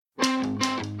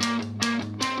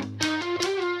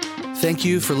Thank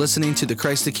you for listening to the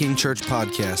Christ the King Church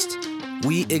podcast.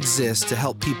 We exist to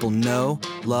help people know,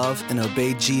 love, and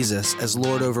obey Jesus as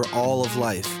Lord over all of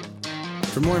life.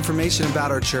 For more information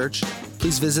about our church,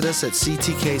 please visit us at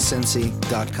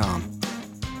ctkcincy.com.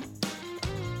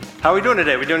 How are we doing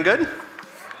today? We doing good?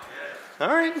 All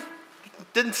right.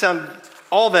 Didn't sound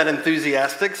all that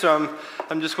enthusiastic, so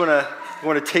I'm just going to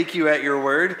take you at your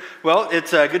word. Well, it's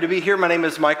good to be here. My name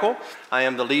is Michael. I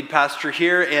am the lead pastor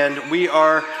here, and we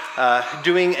are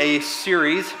doing a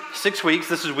series, 6 weeks.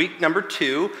 This is week number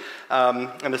 2,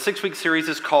 and the 6-week series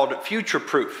is called Future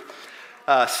Proof.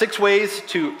 6 ways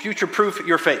to future-proof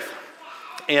your faith.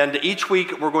 And each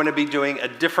week we're going to be doing a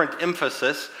different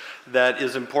emphasis that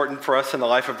is important for us in the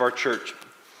life of our church.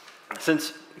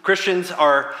 Since Christians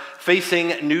are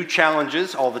facing new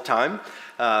challenges all the time,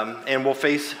 and will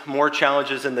face more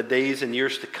challenges in the days and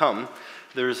years to come,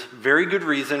 there's very good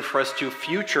reason for us to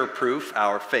future-proof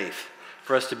our faith,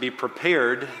 for us to be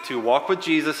prepared to walk with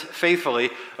Jesus faithfully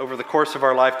over the course of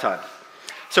our lifetime.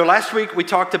 So last week we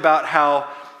talked about how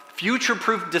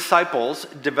future-proof disciples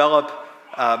develop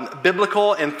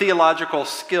biblical and theological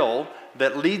skill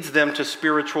that leads them to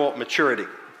spiritual maturity.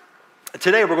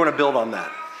 Today we're going to build on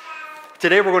that.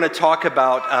 Today we're going to talk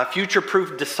about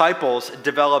future-proof disciples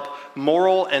develop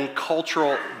moral and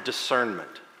cultural discernment.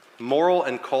 Moral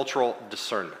and cultural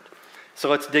discernment. So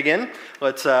let's dig in.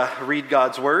 Let's read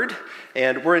God's word.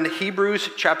 And we're in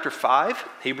Hebrews chapter 5.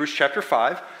 Hebrews chapter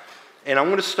 5. And I'm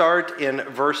going to start in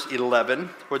verse 11.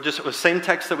 It was the same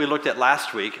text that we looked at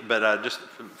last week, but just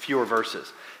fewer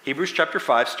verses. Hebrews chapter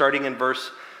 5, starting in verse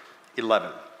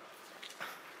 11.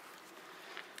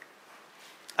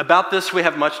 About this we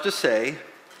have much to say,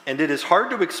 and it is hard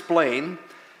to explain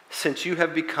since you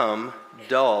have become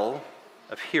dull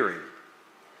of hearing.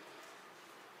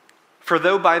 For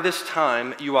though by this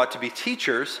time you ought to be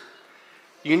teachers,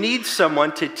 you need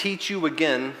someone to teach you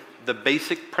again the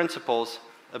basic principles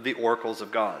of the oracles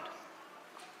of God.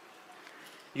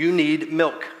 You need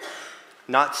milk,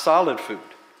 not solid food.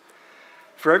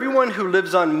 For everyone who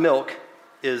lives on milk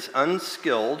is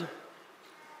unskilled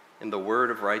in the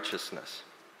word of righteousness.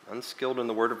 Unskilled in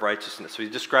the word of righteousness. So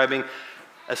he's describing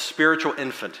a spiritual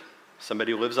infant,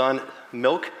 somebody who lives on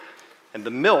milk, and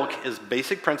the milk is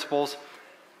basic principles,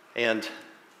 and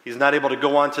he's not able to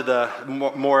go on to the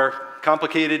more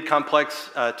complicated, complex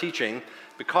teaching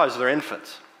because they're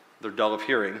infants. They're dull of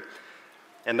hearing,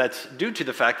 and that's due to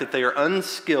the fact that they are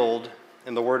unskilled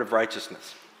in the word of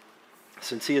righteousness,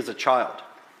 since he is a child.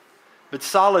 But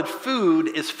solid food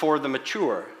is for the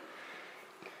mature.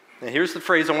 And here's the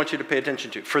phrase I want you to pay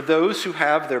attention to. For those who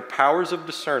have their powers of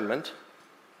discernment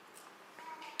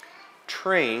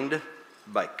trained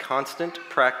by constant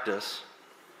practice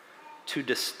to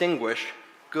distinguish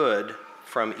good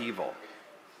from evil.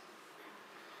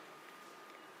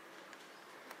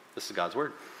 This is God's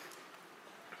word.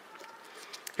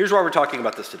 Here's why we're talking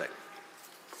about this today.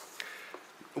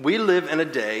 We live in a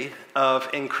day of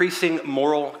increasing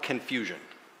moral confusion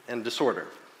and disorder.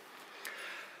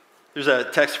 There's a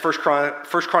text, 1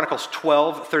 Chronicles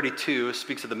 12:32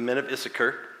 speaks of the men of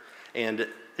Issachar, and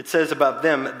it says about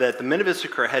them that the men of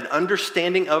Issachar had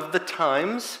understanding of the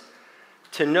times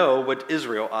to know what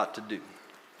Israel ought to do.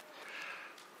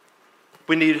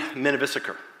 We need men of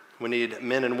Issachar. We need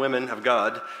men and women of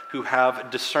God who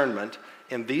have discernment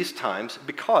in these times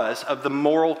because of the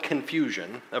moral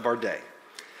confusion of our day.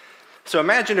 So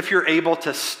imagine if you're able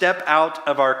to step out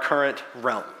of our current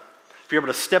realm. If you're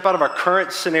able to step out of our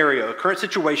current scenario, current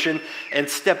situation, and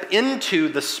step into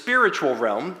the spiritual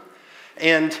realm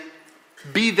and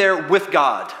be there with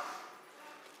God,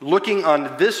 looking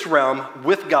on this realm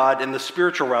with God in the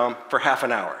spiritual realm for half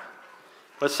an hour.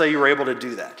 Let's say you were able to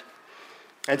do that.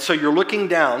 And so you're looking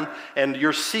down and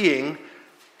you're seeing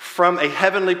from a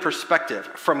heavenly perspective,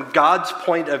 from God's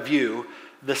point of view,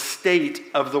 the state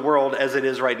of the world as it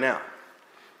is right now.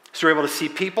 So you're able to see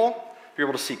people, you're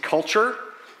able to see culture,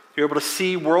 you're able to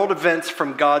see world events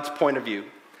from God's point of view.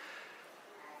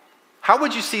 How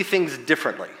would you see things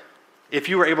differently if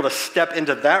you were able to step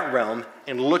into that realm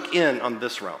and look in on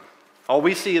this realm? All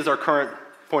we see is our current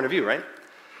point of view, right?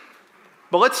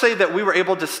 But let's say that we were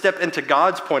able to step into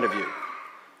God's point of view.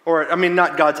 Or,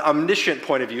 not God's omniscient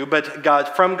point of view, but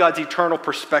from God's eternal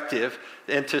perspective,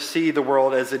 and to see the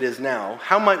world as it is now.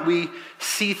 How might we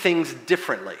see things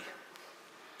differently?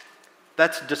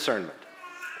 That's discernment.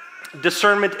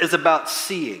 Discernment is about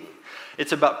seeing.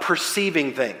 It's about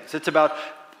perceiving things. It's about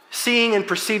seeing and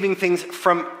perceiving things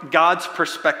from God's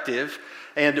perspective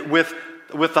and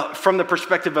from the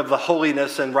perspective of the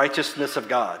holiness and righteousness of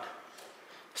God.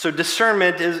 So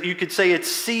discernment is, you could say, it's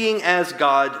seeing as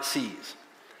God sees.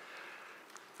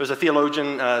 There's a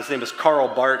theologian, his name is Karl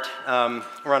Barth,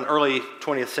 around early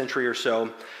 20th century or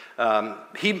so.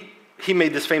 He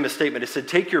made this famous statement. He said,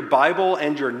 "Take your Bible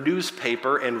and your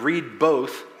newspaper and read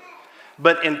both,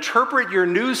 but interpret your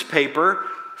newspaper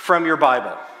from your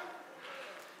Bible."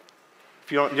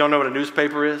 If you don't know what a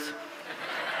newspaper is?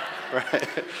 Right?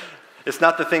 It's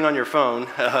not the thing on your phone.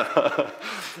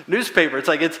 Newspaper,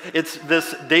 it's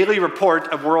this daily report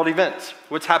of world events,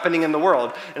 what's happening in the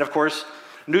world. And of course,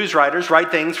 news writers write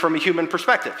things from a human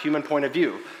perspective, human point of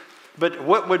view. But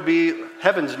what would be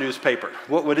heaven's newspaper?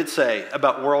 What would it say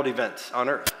about world events on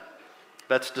earth?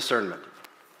 That's discernment.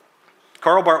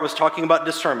 Karl Barth was talking about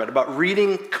discernment, about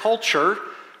reading culture,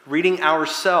 reading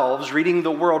ourselves, reading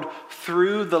the world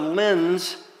through the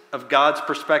lens of God's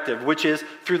perspective, which is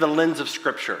through the lens of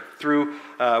Scripture,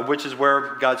 which is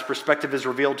where God's perspective is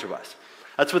revealed to us.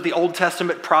 That's what the Old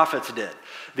Testament prophets did.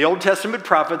 The Old Testament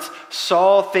prophets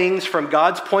saw things from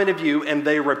God's point of view, and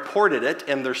they reported it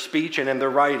in their speech and in their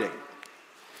writing.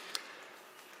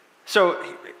 So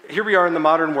here we are in the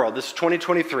modern world. This is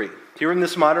 2023. Here in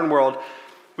this modern world,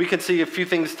 we can see a few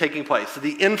things taking place.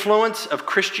 The influence of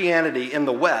Christianity in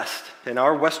the West, in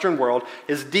our Western world,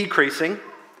 is decreasing.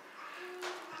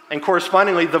 And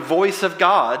correspondingly, the voice of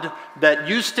God that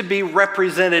used to be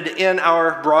represented in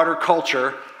our broader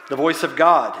culture, the voice of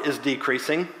God is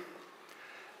decreasing.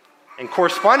 And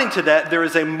corresponding to that, there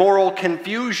is a moral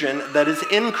confusion that is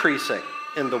increasing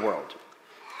in the world.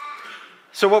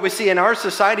 So what we see in our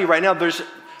society right now,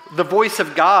 the voice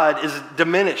of God is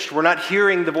diminished. We're not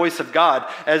hearing the voice of God.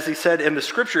 As he said in the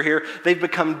scripture here, they've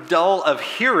become dull of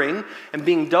hearing. And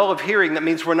being dull of hearing, that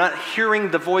means we're not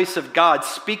hearing the voice of God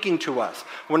speaking to us.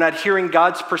 We're not hearing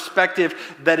God's perspective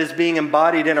that is being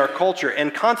embodied in our culture.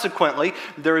 And consequently,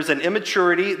 there is an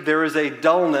immaturity, there is a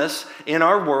dullness in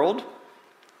our world.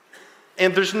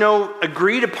 And there's no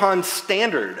agreed upon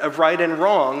standard of right and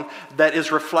wrong that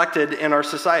is reflected in our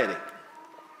society.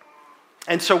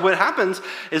 And so what happens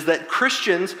is that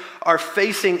Christians are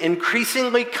facing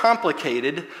increasingly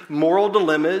complicated moral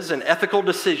dilemmas and ethical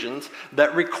decisions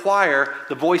that require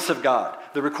the voice of God,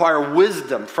 that require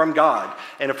wisdom from God.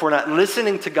 And if we're not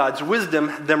listening to God's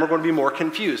wisdom, then we're going to be more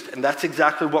confused. And that's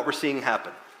exactly what we're seeing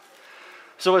happen.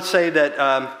 So let's say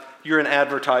that you're in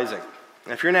advertising.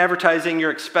 If you're in advertising,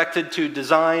 you're expected to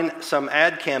design some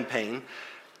ad campaign,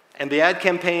 and the ad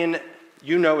campaign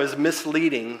is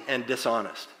misleading and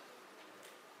dishonest.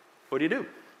 What do you do?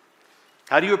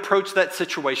 How do you approach that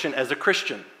situation as a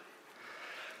Christian?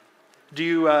 Do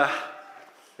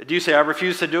you say, "I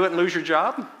refuse to do it," and lose your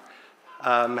job?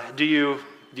 Do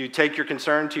you take your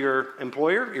concern to your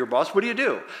employer, your boss? What do you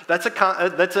do? That's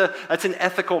an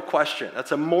ethical question.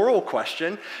 That's a moral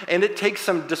question, and it takes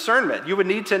some discernment. You would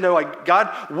need to know, God,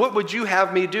 what would you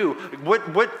have me do?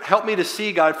 What help me to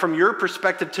see, God, from your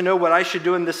perspective to know what I should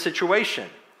do in this situation?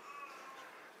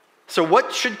 So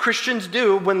what should Christians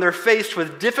do when they're faced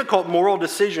with difficult moral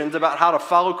decisions about how to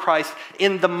follow Christ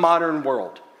in the modern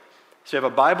world? So you have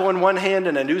a Bible in one hand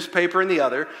and a newspaper in the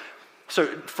other. So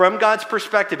from God's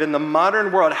perspective, in the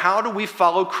modern world, how do we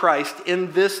follow Christ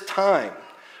in this time?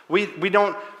 We're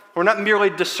not merely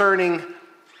discerning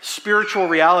spiritual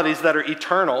realities that are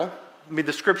eternal. I mean,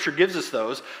 the scripture gives us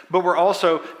those, but we're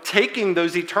also taking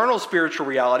those eternal spiritual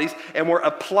realities and we're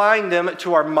applying them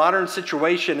to our modern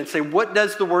situation and say, what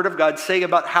does the Word of God say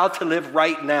about how to live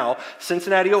right now?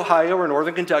 Cincinnati, Ohio, or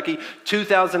Northern Kentucky,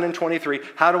 2023.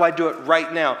 How do I do it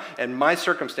right now in my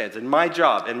circumstance, in my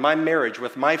job, in my marriage,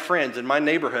 with my friends, in my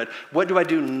neighborhood? What do I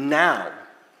do now?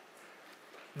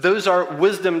 Those are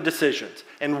wisdom decisions,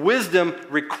 and wisdom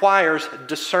requires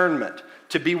discernment.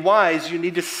 To be wise, you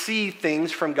need to see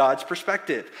things from God's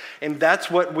perspective. And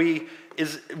that's what we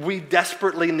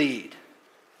desperately need.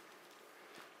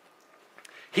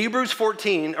 Hebrews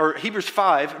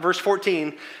 5, verse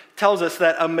 14, tells us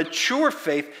that a mature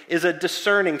faith is a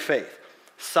discerning faith.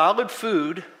 Solid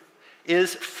food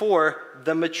is for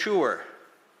the mature.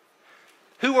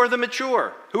 Who are the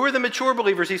mature? Who are the mature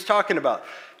believers he's talking about?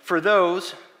 For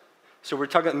those, so we're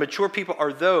talking about mature people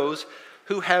are those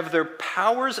who have their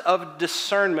powers of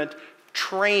discernment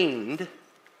trained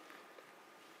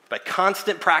by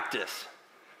constant practice.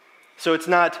 So it's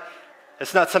not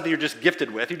something you're just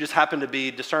gifted with. You just happen to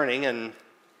be discerning and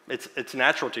it's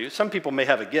natural to you. Some people may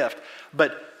have a gift,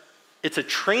 but it's a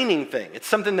training thing. It's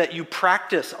something that you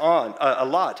practice on a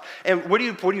lot. And what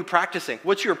are you practicing?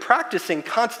 What you're practicing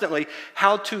constantly,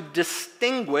 how to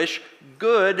distinguish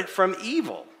good from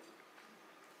evil.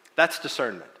 That's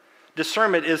discernment.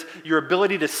 Discernment is your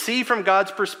ability to see from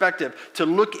God's perspective, to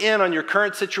look in on your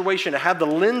current situation, to have the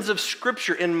lens of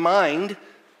Scripture in mind,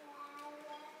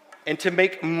 and to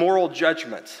make moral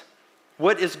judgments.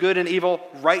 What is good and evil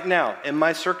right now in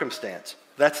my circumstance?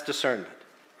 That's discernment.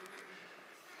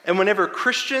 And whenever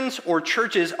Christians or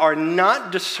churches are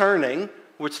not discerning,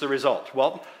 what's the result?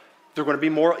 Well, they're going to be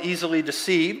more easily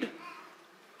deceived,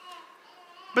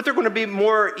 but they're going to be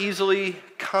more easily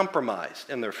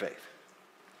compromised in their faith.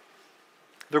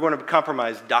 They're going to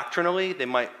compromise doctrinally, they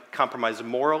might compromise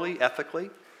morally,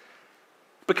 ethically,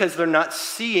 because they're not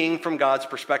seeing from God's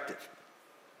perspective.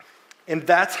 And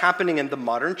that's happening in the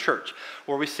modern church,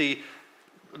 where we see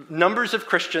numbers of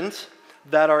Christians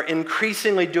that are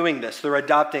increasingly doing this. They're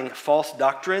adopting false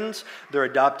doctrines, they're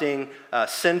adopting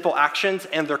sinful actions,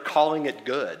 and they're calling it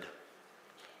good.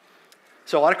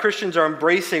 So a lot of Christians are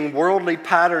embracing worldly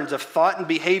patterns of thought and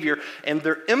behavior, and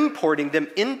they're importing them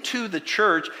into the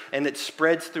church, and it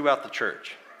spreads throughout the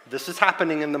church. This is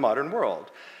happening in the modern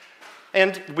world.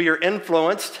 And we are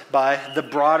influenced by the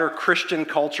broader Christian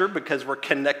culture because we're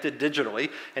connected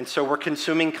digitally, and so we're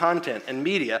consuming content and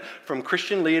media from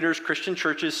Christian leaders, Christian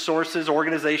churches, sources,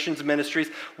 organizations, ministries.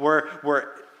 We're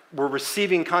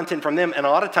receiving content from them, and a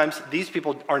lot of times these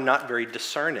people are not very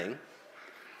discerning.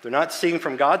 They're not seeing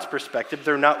from God's perspective.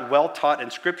 They're not well taught in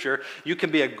Scripture. You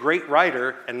can be a great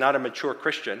writer and not a mature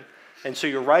Christian, and so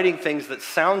you're writing things that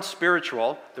sound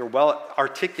spiritual, they're well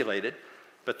articulated,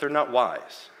 but they're not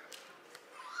wise.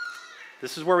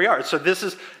 This is where we are. So this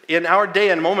is, in our day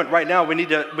and moment right now, we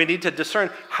need to discern,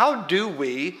 how do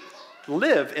we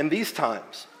live in these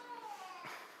times?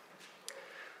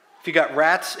 If you got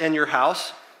rats in your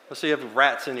house, let's say you have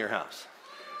rats in your house.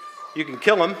 You can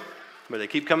kill them, but they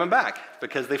keep coming back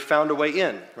because they found a way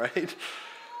in, right?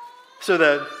 So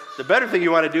the better thing you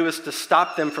want to do is to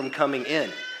stop them from coming in.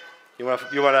 You want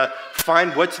to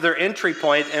find what's their entry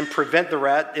point and prevent the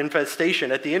rat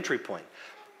infestation at the entry point.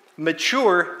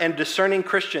 Mature and discerning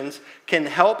Christians can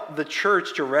help the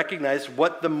church to recognize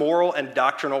what the moral and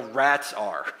doctrinal rats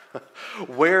are,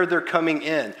 where they're coming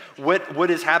in,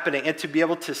 what is happening, and to be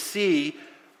able to see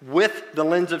with the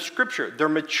lens of Scripture. They're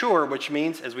mature, which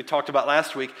means, as we talked about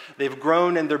last week, they've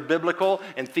grown in their biblical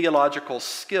and theological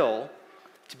skill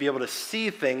to be able to see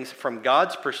things from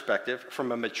God's perspective,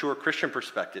 from a mature Christian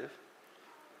perspective,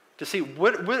 to see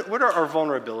what are our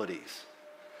vulnerabilities.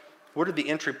 What are the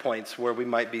entry points where we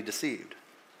might be deceived?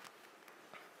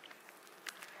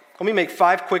 Let me make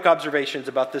 5 quick observations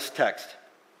about this text.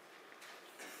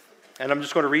 And I'm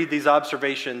just going to read these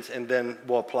observations and then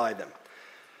we'll apply them.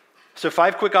 So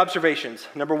 5 quick observations.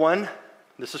 Number 1,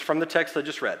 this is from the text I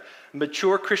just read.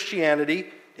 Mature Christianity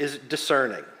is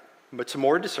discerning, but it's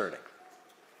more discerning.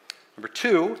 Number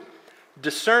 2,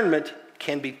 discernment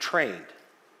can be trained.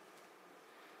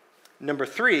 Number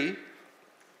 3,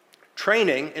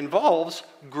 training involves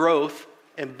growth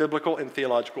in biblical and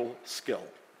theological skill.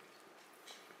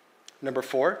 Number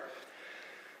 4,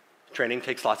 training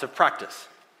takes lots of practice,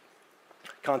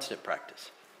 constant practice.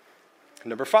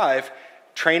 Number 5,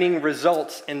 training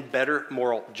results in better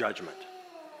moral judgment.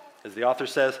 As the author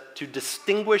says, to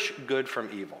distinguish good from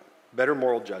evil, better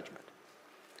moral judgment.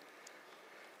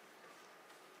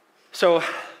 So,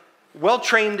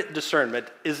 well-trained discernment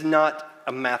is not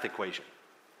a math equation.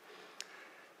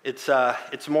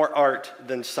 It's more art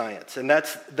than science, and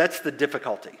that's the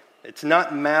difficulty. It's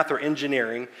not math or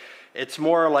engineering. It's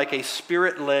more like a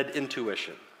spirit-led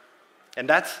intuition, and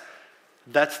that's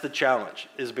the challenge.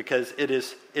 Is because it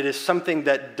is something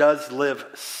that does live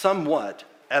somewhat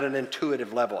at an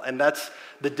intuitive level, and that's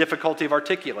the difficulty of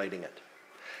articulating it.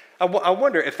 I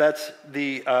wonder if that's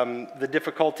the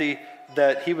difficulty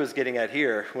that he was getting at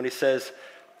here when he says,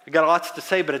 "You got lots to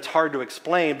say, but it's hard to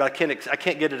explain, but I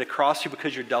can't get it across you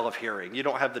because you're dull of hearing. You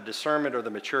don't have the discernment or the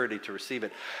maturity to receive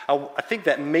it." I think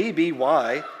that may be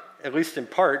why, at least in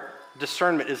part,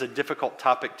 discernment is a difficult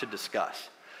topic to discuss.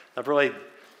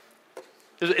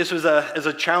 This was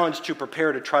a challenge to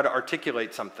prepare to try to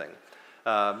articulate something,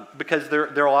 because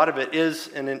there a lot of it is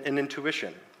an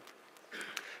intuition.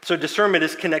 So discernment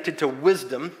is connected to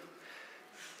wisdom,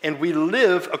 and we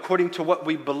live according to what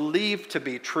we believe to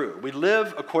be true. We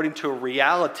live according to a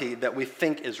reality that we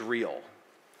think is real.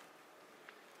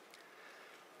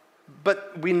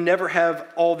 But we never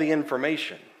have all the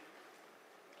information.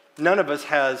 None of us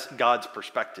has God's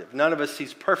perspective. None of us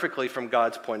sees perfectly from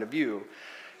God's point of view.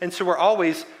 And so we're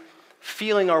always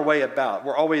feeling our way about.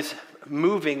 We're always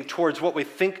moving towards what we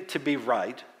think to be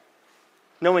right,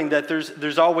 knowing that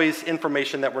there's always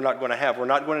information that we're not going to have. We're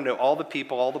not going to know all the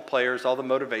people, all the players, all the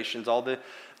motivations, all the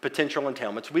potential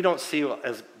entailments. We don't see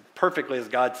as perfectly as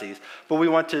God sees, but we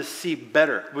want to see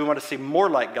better. We want to see more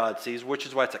like God sees, which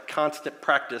is why it's a constant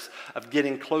practice of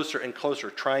getting closer and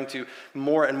closer, trying to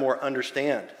more and more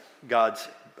understand God's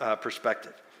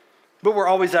perspective. But we're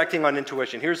always acting on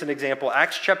intuition. Here's an example.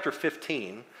 Acts chapter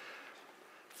 15.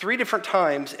 3 different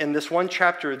times in this one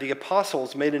chapter, the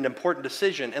apostles made an important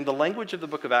decision, and the language of the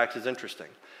book of Acts is interesting.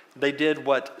 They did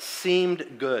what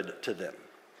seemed good to them.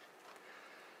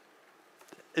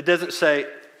 It doesn't say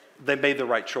they made the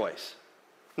right choice.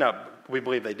 Now, we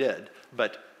believe they did,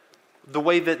 but the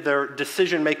way that their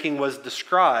decision-making was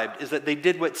described is that they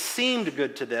did what seemed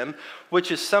good to them,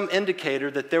 which is some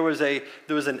indicator that there was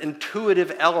an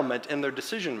intuitive element in their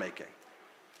decision-making.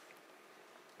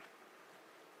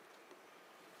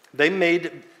 They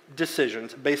made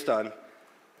decisions based on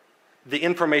the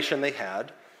information they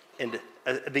had and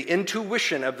the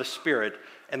intuition of the Spirit,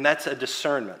 and that's a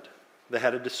discernment. They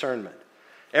had a discernment.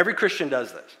 Every Christian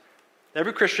does this.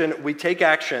 Every Christian, we take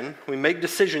action, we make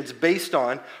decisions based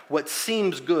on what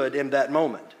seems good in that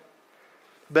moment.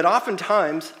 But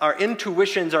oftentimes, our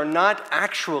intuitions are not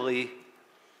actually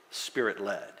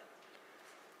Spirit-led.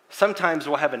 Sometimes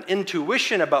we'll have an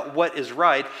intuition about what is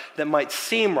right that might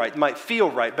seem right, might feel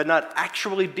right, but not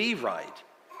actually be right.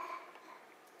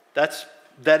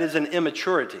 That is an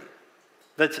immaturity.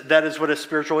 That is what a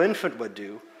spiritual infant would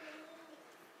do.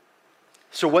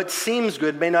 So what seems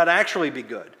good may not actually be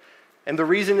good. And the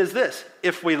reason is this: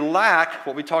 if we lack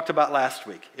what we talked about last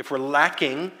week, if we're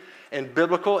lacking in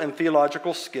biblical and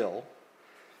theological skill,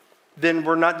 then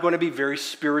we're not going to be very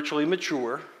spiritually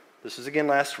mature. This is again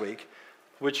last week,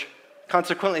 which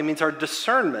consequently means our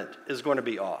discernment is going to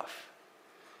be off.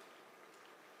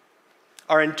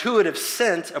 Our intuitive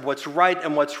sense of what's right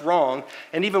and what's wrong,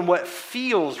 and even what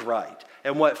feels right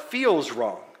and what feels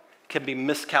wrong, can be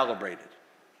miscalibrated.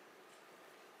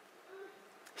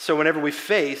 So whenever we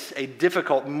face a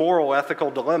difficult moral,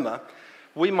 ethical dilemma,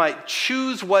 we might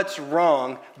choose what's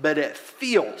wrong, but it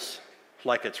feels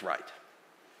like it's right.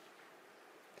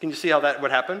 Can you see how that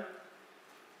would happen?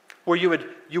 Where you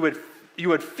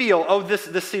would feel, oh,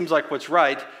 this seems like what's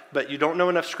right, but you don't know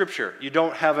enough Scripture. You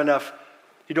don't have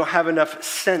enough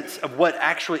sense of what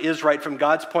actually is right from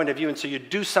God's point of view, and so you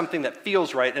do something that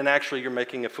feels right, and actually you're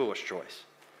making a foolish choice.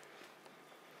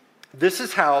 This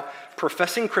is how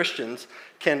professing Christians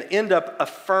can end up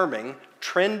affirming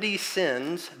trendy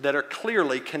sins that are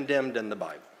clearly condemned in the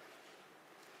Bible.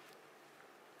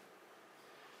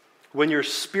 When your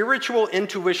spiritual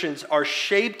intuitions are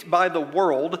shaped by the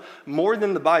world more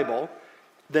than the Bible,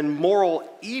 then moral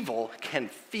evil can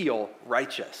feel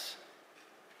righteous.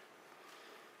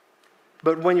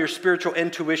 But when your spiritual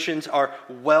intuitions are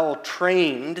well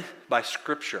trained by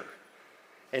Scripture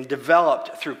and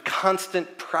developed through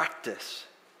constant practice,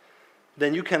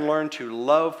 then you can learn to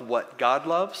love what God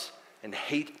loves and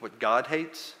hate what God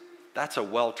hates. That's a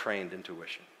well-trained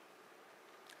intuition.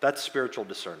 That's spiritual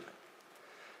discernment.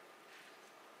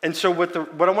 And so what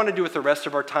I want to do with the rest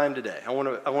of our time today, I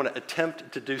want to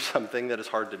attempt to do something that is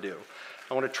hard to do.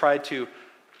 I want to try to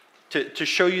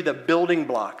show you the building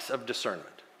blocks of discernment.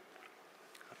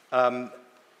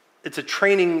 It's a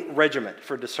training regiment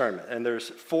for discernment, and there's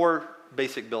 4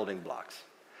 basic building blocks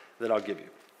that I'll give you.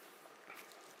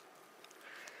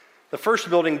 The first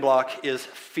building block is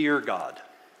fear God.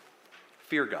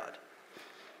 Fear God.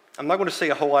 I'm not going to say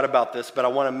a whole lot about this, but I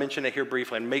want to mention it here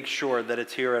briefly and make sure that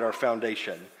it's here at our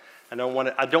foundation. I don't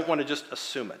want to just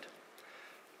assume it.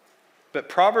 But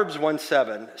Proverbs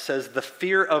 1:7 says, "The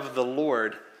fear of the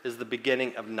Lord is the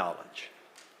beginning of knowledge.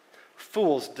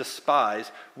 Fools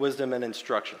despise wisdom and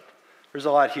instruction." There's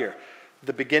a lot here.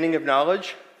 The beginning of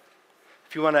knowledge.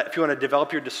 If you want to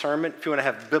develop your discernment, if you want to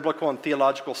have biblical and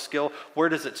theological skill, where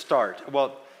does it start?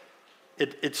 Well,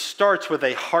 it starts with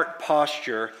a heart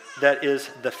posture that is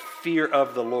the fear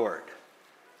of the Lord.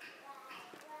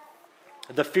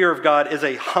 The fear of God is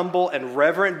a humble and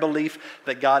reverent belief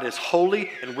that God is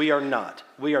holy and we are not.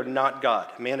 We are not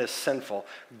God. Man is sinful.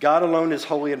 God alone is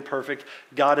holy and perfect.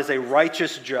 God is a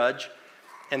righteous judge.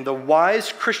 And the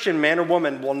wise Christian man or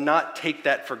woman will not take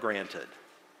that for granted.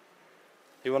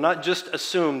 He will not just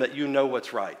assume that you know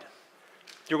what's right.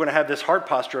 You're going to have this heart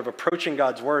posture of approaching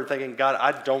God's word thinking, God,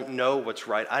 I don't know what's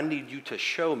right. I need you to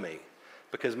show me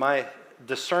because my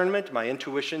discernment, my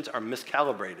intuitions are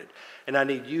miscalibrated. And I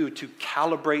need you to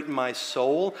calibrate my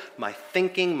soul, my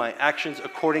thinking, my actions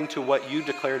according to what you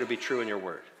declare to be true in your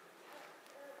word.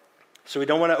 So we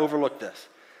don't want to overlook this.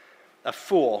 A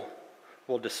fool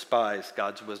will despise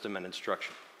God's wisdom and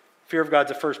instruction. Fear of God's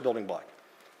the first building block.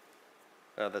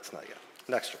 That's not yet.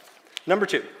 Next one. Number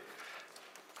 2,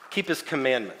 keep his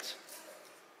commandments.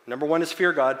 Number 1 is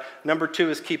fear God. Number 2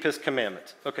 is keep his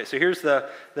commandments. Okay, so here's the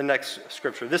next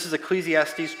scripture. This is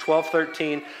Ecclesiastes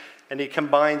 12:13, and he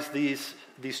combines these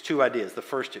 2 ideas, the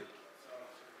first 2.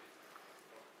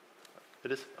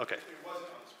 It is? Okay.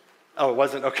 Oh, it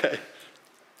wasn't? Okay.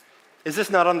 Is this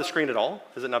not on the screen at all?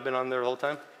 Has it not been on there the whole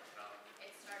time?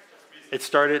 It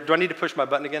started. Do I need to push my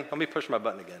button again? Let me push my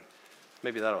button again.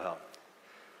 Maybe that'll help.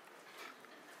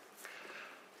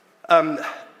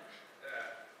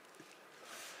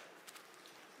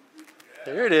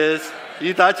 There it is.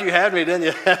 You thought you had me, didn't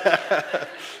you?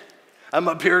 I'm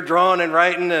up here drawing and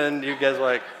writing, and you guys are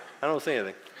like, I don't see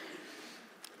anything.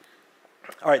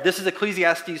 All right, this is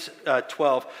Ecclesiastes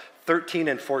 12, 13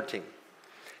 and 14.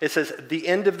 It says, the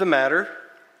end of the matter,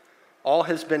 all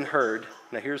has been heard.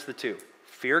 Now here's the two.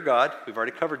 Fear God, we've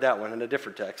already covered that one in a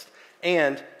different text,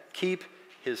 and keep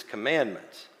his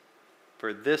commandments,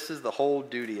 for this is the whole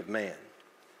duty of man.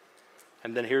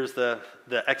 And then here's the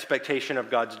expectation of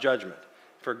God's judgment.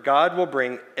 For God will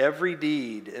bring every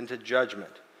deed into judgment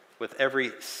with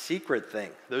every secret thing.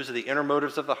 Those are the inner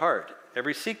motives of the heart.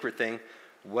 Every secret thing,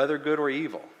 whether good or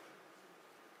evil.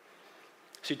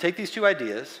 So you take these two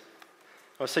ideas.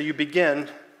 I'll say you begin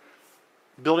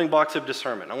building blocks of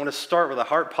discernment. I want to start with a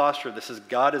heart posture. This is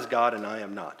God and I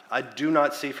am not. I do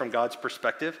not see from God's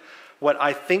perspective. What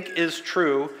I think is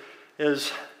true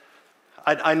is,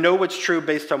 I know what's true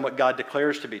based on what God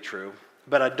declares to be true,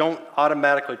 but I don't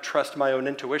automatically trust my own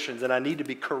intuitions, and I need to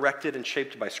be corrected and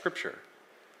shaped by Scripture.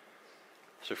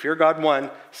 So fear God,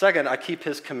 one. Second, I keep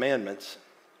his commandments,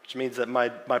 which means that my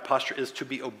posture is to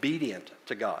be obedient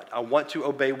to God. I want to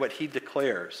obey what he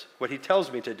declares, what he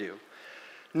tells me to do,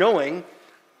 knowing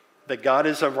that God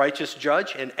is a righteous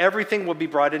judge, and everything will be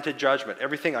brought into judgment.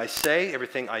 Everything I say,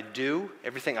 everything I do,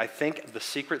 everything I think, the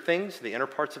secret things, the inner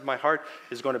parts of my heart,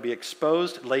 is going to be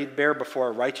exposed, laid bare before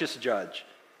a righteous judge,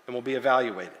 and will be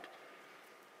evaluated.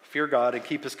 Fear God and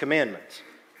keep his commandments.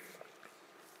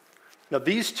 Now,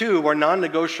 these two are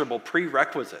non-negotiable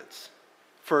prerequisites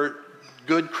for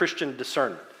good Christian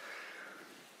discernment.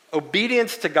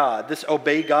 Obedience to God, this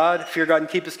obey God, fear God, and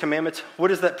keep his commandments, what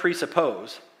does that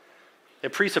presuppose?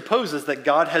 It presupposes that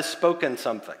God has spoken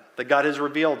something, that God has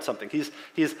revealed something.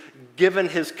 He's given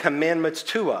his commandments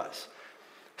to us.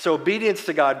 So obedience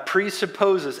to God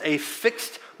presupposes a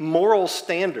fixed moral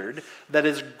standard that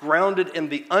is grounded in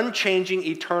the unchanging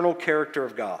eternal character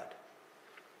of God.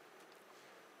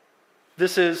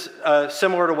 This is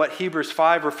similar to what Hebrews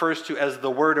 5 refers to as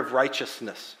the word of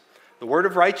righteousness. The word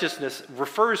of righteousness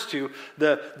refers to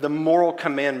the moral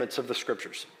commandments of the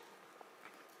Scriptures.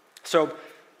 So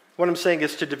what I'm saying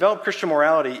is, to develop Christian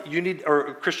morality,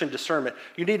 or Christian discernment,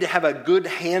 you need to have a good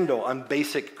handle on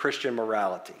basic Christian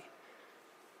morality.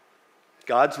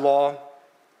 God's law,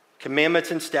 commandments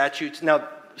and statutes. Now,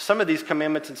 some of these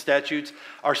commandments and statutes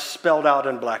are spelled out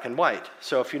in black and white.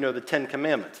 So if you know the 10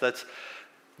 Commandments,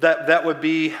 that would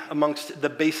be amongst the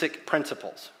basic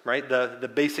principles, right?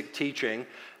 The basic teaching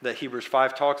that Hebrews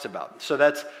 5 talks about. So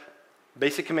that's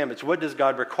basic commandments. What does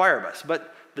God require of us?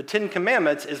 But the 10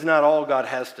 Commandments is not all God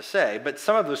has to say, but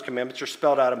some of those commandments are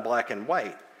spelled out in black and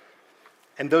white.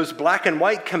 And those black and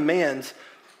white commands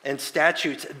and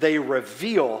statutes, they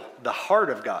reveal the heart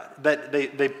of God. That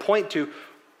they point to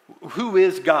who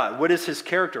is God, what is his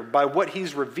character, by what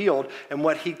he's revealed and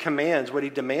what he commands, what he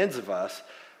demands of us,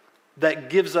 that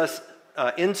gives us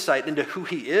insight into who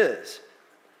he is.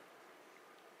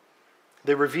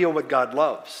 They reveal what God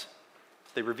loves.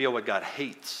 They reveal what God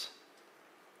hates.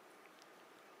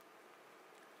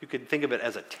 You could think of it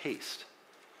as a taste.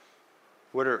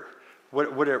 What are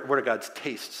God's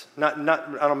tastes? Not.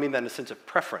 I don't mean that in a sense of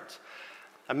preference.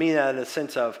 I mean that in a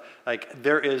sense of, like,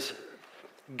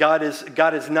 God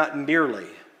is not merely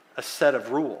a set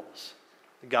of rules.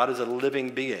 God is a living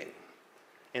being,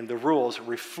 and the rules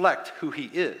reflect who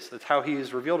he is. That's how he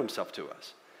has revealed himself to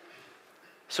us.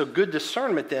 So good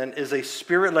discernment then is a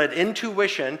spirit-led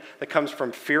intuition that comes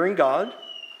from fearing God.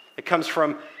 It comes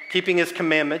from keeping his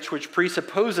commandments, which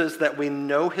presupposes that we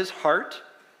know his heart,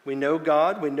 we know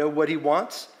God, we know what he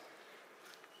wants.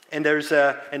 And there's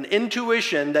an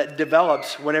intuition that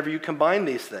develops whenever you combine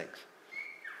these things.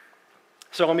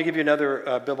 So let me give you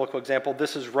another biblical example.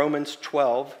 This is Romans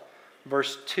 12,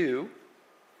 verse 2.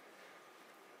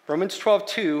 Romans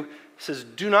 12:2 says,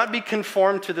 "Do not be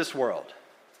conformed to this world,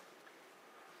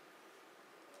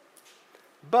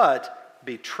 but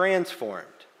be transformed."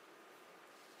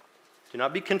 Do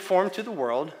not be conformed to the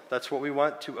world. That's what we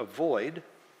want to avoid.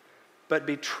 But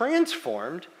be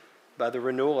transformed by the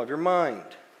renewal of your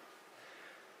mind.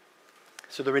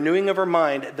 So the renewing of our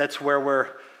mind, that's where we're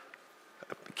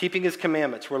keeping his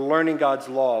commandments. We're learning God's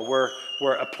law.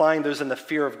 We're applying those in the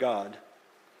fear of God.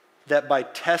 That by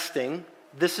testing,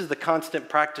 this is the constant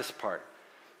practice part.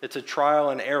 It's a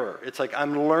trial and error. It's like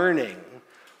I'm learning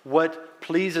what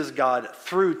pleases God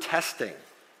through testing.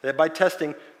 That by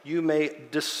testing, you may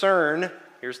discern,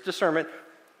 here's discernment,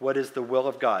 what is the will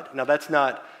of God. Now that's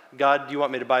not God, do you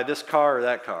want me to buy this car or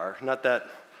that car? Not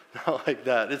like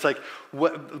that. It's like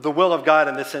what the will of God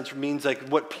in this sense means like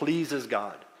what pleases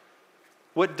God.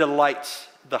 What delights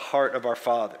the heart of our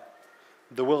Father.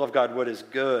 The will of God, what is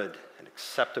good and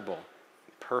acceptable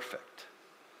and perfect.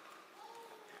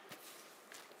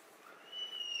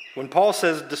 When Paul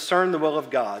says discern the will of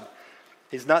God,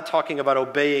 he's not talking about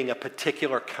obeying a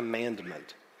particular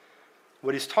commandment.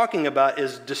 What he's talking about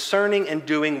is discerning and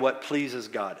doing what pleases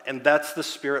God. And that's the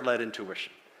Spirit-led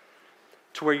intuition.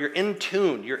 To where you're in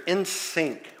tune, you're in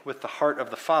sync with the heart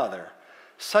of the Father,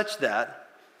 such that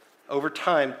over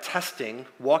time, testing,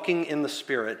 walking in the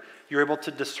Spirit, you're able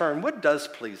to discern what does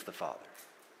please the Father.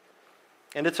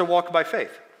 And it's a walk by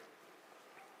faith.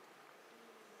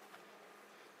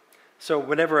 So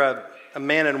whenever a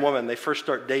man and woman, they first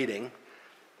start dating,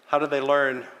 how do they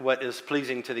learn what is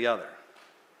pleasing to the other?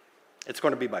 It's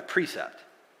going to be by precept.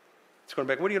 It's going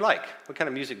to be like, what do you like? What kind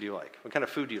of music do you like? What kind of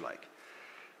food do you like?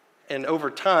 And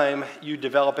over time, you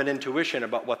develop an intuition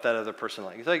about what that other person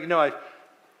likes. It's like,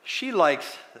 she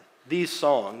likes these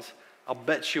songs. I'll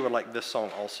bet she would like this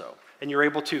song also. And you're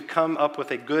able to come up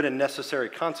with a good and necessary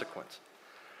consequence.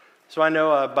 So I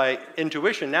know by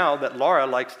intuition now that Laura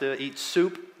likes to eat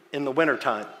soup in the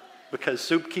wintertime because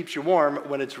soup keeps you warm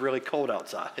when it's really cold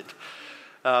outside.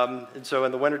 And so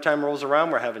when the wintertime rolls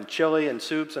around, we're having chili and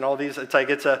soups and all these. It's like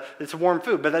it's a warm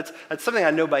food, but that's something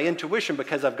I know by intuition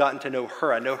because I've gotten to know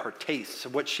her. I know her tastes,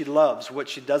 what she loves, what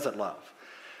she doesn't love.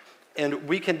 And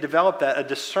we can develop that, a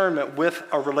discernment with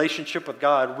a relationship with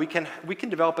God. We can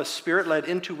develop a Spirit-led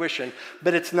intuition,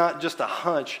 but it's not just a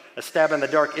hunch, a stab in the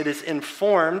dark. It is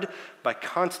informed by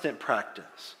constant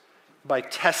practice, by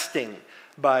testing,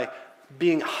 by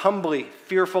being humbly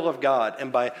fearful of God,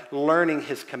 and by learning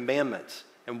His commandments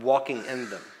and walking in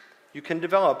them. You can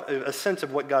develop a sense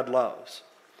of what God loves.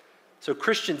 So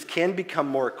Christians can become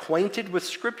more acquainted with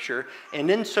Scripture,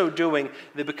 and in so doing,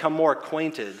 they become more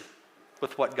acquainted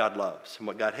with what God loves and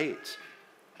what God hates.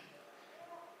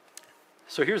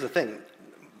 So here's the thing.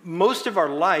 Most of our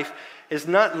life is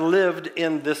not lived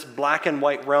in this black and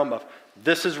white realm of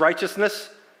this is righteousness,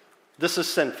 this is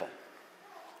sinful.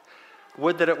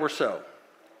 Would that it were so.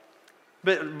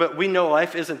 But we know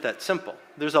life isn't that simple.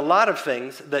 There's a lot of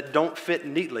things that don't fit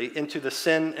neatly into the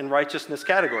sin and righteousness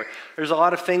category. There's a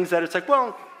lot of things that it's like,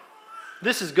 well,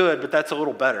 this is good, but that's a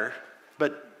little better.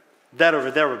 But that over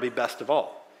there would be best of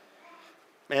all.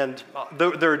 And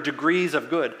there are degrees of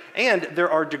good, and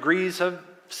there are degrees of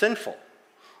sinful.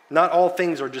 Not all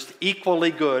things are just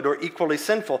equally good or equally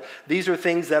sinful. These are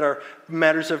things that are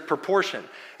matters of proportion.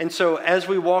 And so as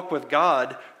we walk with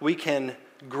God, we can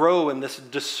grow in this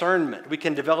discernment. We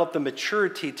can develop the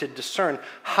maturity to discern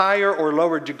higher or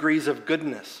lower degrees of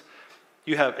goodness.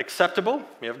 You have acceptable,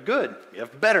 you have good, you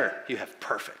have better, you have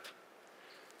perfect.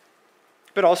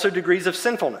 But also degrees of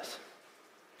sinfulness.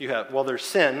 You have, there's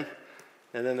sin,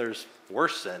 and then there's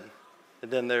worse sin,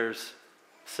 and then there's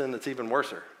sin that's even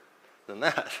worser than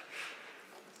that.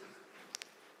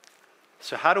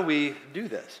 So how do we do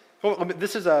this? Well, let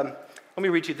me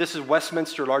read you. This is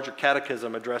Westminster Larger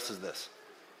Catechism addresses this.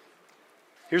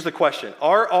 Here's the question.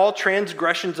 Are all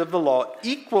transgressions of the law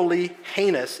equally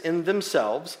heinous in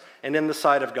themselves and in the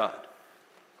sight of God?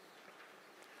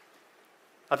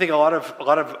 I think a lot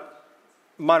of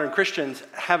modern Christians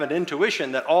have an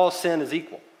intuition that all sin is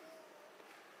equal.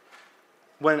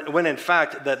 When in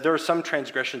fact that there are some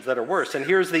transgressions that are worse. And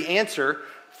here's the answer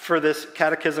for this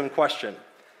catechism question.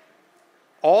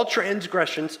 All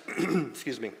transgressions,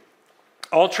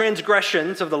 all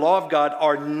transgressions of the law of God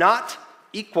are not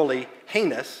equally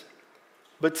heinous,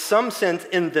 but some sins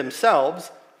in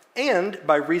themselves, and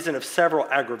by reason of several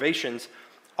aggravations,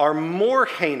 are more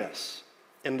heinous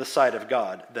in the sight of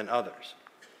God than others.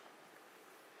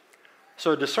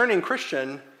 So a discerning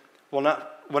Christian will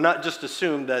not just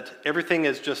assume that everything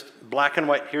is just black and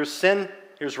white. Here's sin,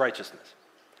 here's righteousness.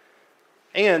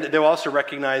 And they'll also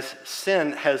recognize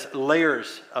sin has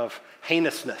layers of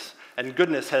heinousness, and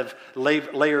goodness have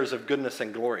layers of goodness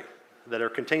and glory that are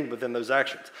contained within those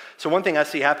actions. So one thing I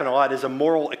see happen a lot is a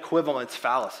moral equivalence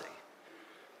fallacy.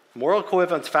 Moral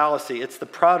equivalence fallacy, it's the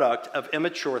product of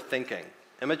immature thinking,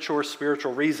 immature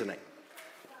spiritual reasoning.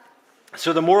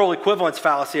 So the moral equivalence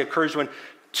fallacy occurs when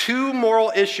two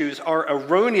moral issues are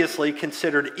erroneously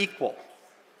considered equal,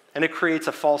 and it creates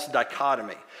a false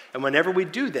dichotomy. And whenever we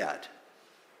do that,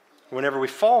 whenever we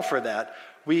fall for that,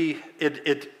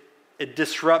 it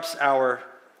disrupts our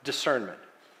discernment.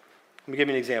 Let me give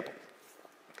you an example.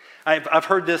 I've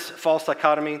heard this false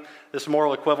dichotomy, this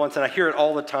moral equivalence, and I hear it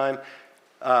all the time,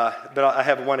 but I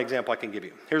have one example I can give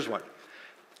you. Here's one.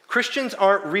 Christians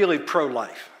aren't really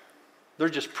pro-life. They're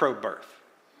just pro-birth.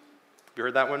 You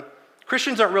heard that one?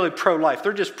 Christians aren't really pro-life.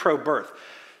 They're just pro-birth.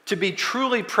 To be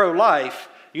truly pro-life,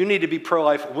 you need to be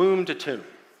pro-life womb to tomb.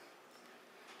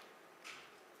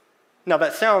 Now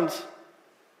that sounds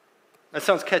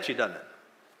catchy, doesn't it?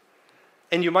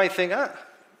 And you might think, yeah,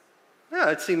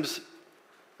 that seems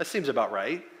about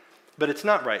right. But it's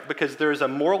not right, because there's a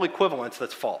moral equivalence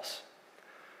that's false.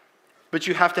 But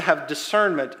you have to have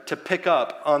discernment to pick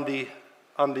up on the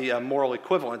moral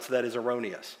equivalence that is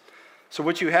erroneous. So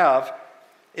what you have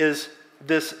is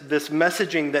this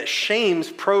messaging that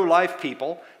shames pro-life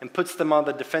people and puts them on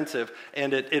the defensive,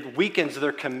 and it weakens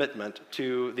their commitment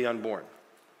to the unborn.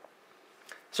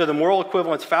 So the moral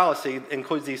equivalence fallacy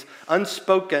includes these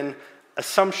unspoken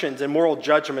assumptions and moral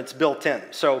judgments built in.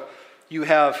 So you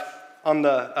have on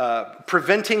the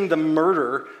preventing the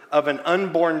murder of an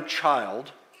unborn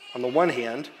child, on the one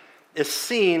hand, is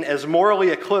seen as morally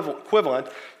equivalent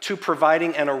to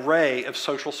providing an array of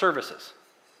social services.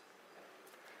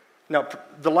 Now,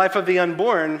 the life of the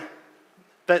unborn,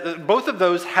 both of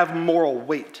those have moral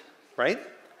weight, right?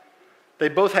 They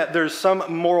both have, there's some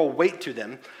moral weight to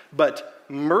them, but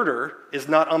murder is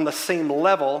not on the same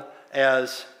level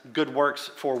as good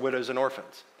works for widows and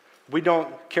orphans. We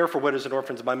don't care for widows and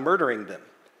orphans by murdering them.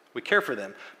 We care for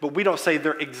them, but we don't say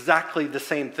they're exactly the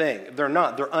same thing. They're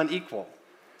not. They're unequal.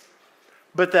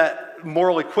 But that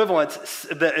moral equivalence,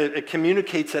 it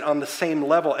communicates it on the same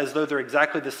level as though they're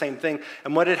exactly the same thing.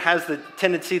 And what it has the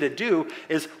tendency to do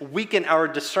is weaken our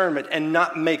discernment and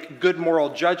not make good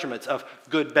moral judgments of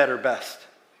good, better, best.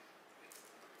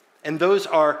 And those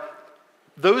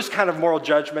kind of moral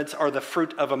judgments are the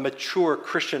fruit of a mature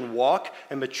Christian walk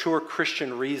and mature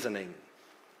Christian reasoning.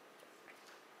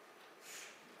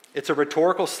 It's a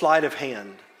rhetorical sleight of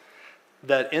hand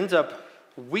that ends up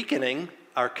weakening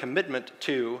our commitment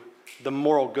to the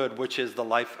moral good, which is the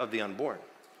life of the unborn.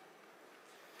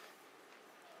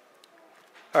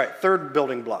 All right, third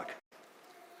building block.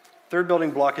 Third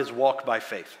building block is walk by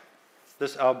faith.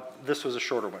 This was a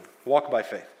shorter one. Walk by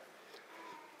faith.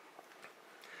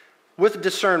 With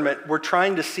discernment, we're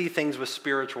trying to see things with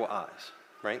spiritual eyes,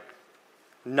 right?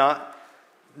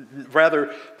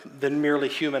 Rather than merely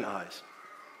human eyes.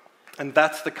 And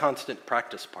that's the constant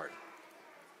practice part.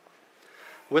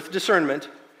 With discernment,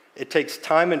 it takes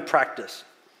time and practice.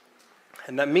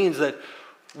 And that means that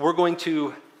we'll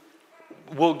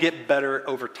get better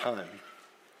over time.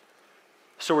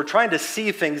 So we're trying to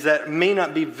see things that may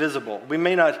not be visible.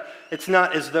 It's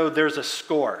not as though there's a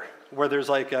score where there's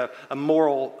like a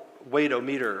moral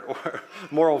weight-o-meter or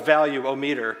moral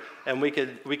value-o-meter, and we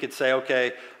could say,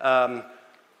 okay,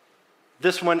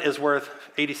 this one is worth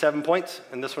 87 points,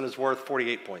 and this one is worth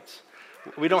 48 points.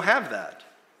 We don't have that.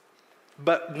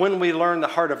 But when we learn the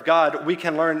heart of God, we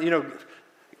can learn,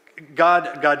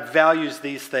 God values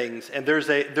these things, and there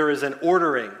is an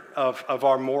ordering of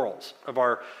our morals, of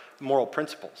our moral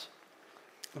principles.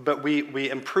 But we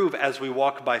improve as we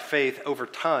walk by faith over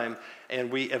time,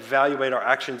 and we evaluate our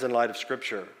actions in light of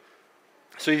Scripture.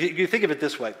 So you think of it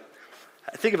this way.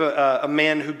 Think of a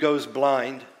man who goes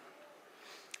blind,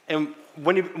 and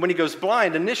when he goes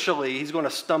blind, initially he's going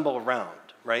to stumble around,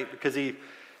 right? Because he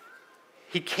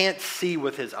can't see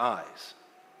with his eyes.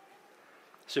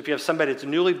 So if you have somebody that's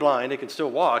newly blind, they can still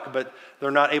walk, but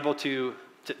they're not able to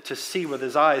see with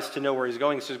his eyes to know where he's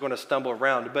going, so he's going to stumble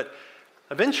around. But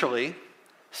eventually,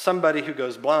 somebody who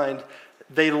goes blind,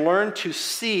 they learn to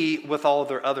see with all of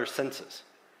their other senses.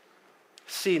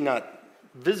 See not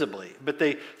visibly, but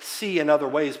they see in other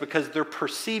ways because they're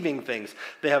perceiving things.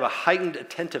 They have a heightened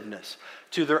attentiveness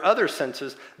to their other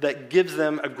senses that gives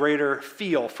them a greater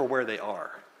feel for where they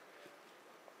are.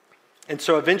 And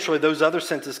so eventually those other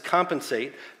senses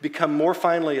compensate, become more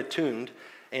finely attuned,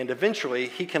 and eventually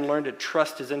he can learn to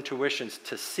trust his intuitions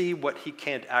to see what he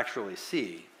can't actually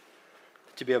see,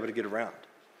 to be able to get around.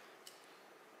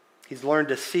 He's learned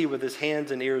to see with his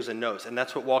hands and ears and nose, and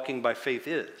that's what walking by faith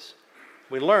is.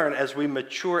 We learn as we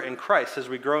mature in Christ, as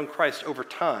we grow in Christ over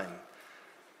time.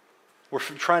 We're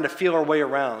trying to feel our way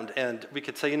around, and we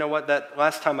could say, you know what, that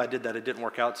last time I did that, it didn't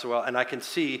work out so well, and I can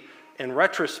see in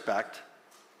retrospect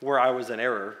where I was in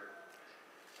error.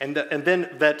 And then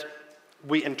that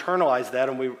we internalize that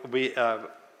and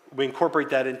we incorporate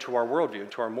that into our worldview,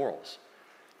 into our morals.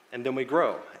 And then we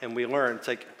grow and we learn. It's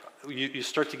like you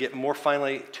start to get more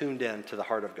finely tuned in to the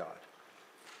heart of God.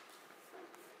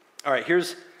 All right,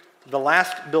 here's the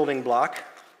last building block.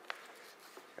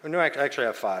 Oh, no, I actually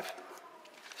have 5.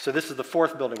 So this is the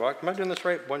 4th building block. Am I doing this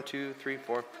right? 1, 2, 3,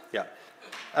 4? Yeah.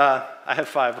 I have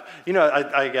 5. You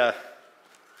know,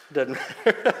 doesn't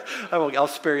matter. I'll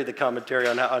spare you the commentary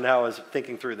on how I was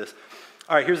thinking through this.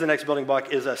 All right, here's the next building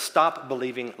block is stop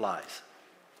believing lies.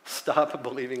 Stop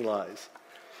believing lies.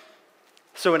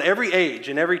 So in every age,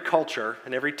 in every culture,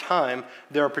 in every time,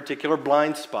 there are particular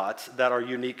blind spots that are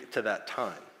unique to that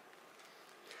time.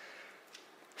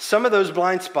 Some of those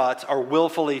blind spots are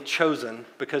willfully chosen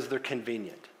because they're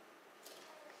convenient.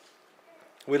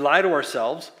 We lie to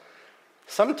ourselves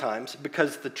sometimes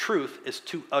because the truth is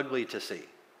too ugly to see,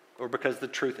 or because the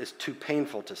truth is too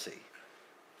painful to see.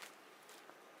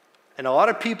 And a lot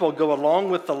of people go along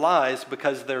with the lies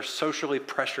because they're socially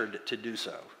pressured to do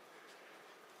so.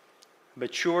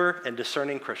 Mature and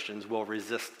discerning Christians will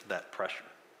resist that pressure.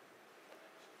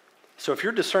 So if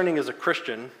you're discerning as a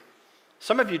Christian,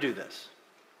 some of you do this.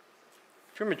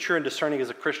 If you're mature and discerning as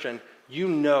a Christian, you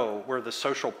know where the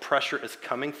social pressure is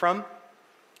coming from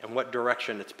and what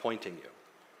direction it's pointing you.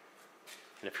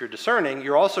 And if you're discerning,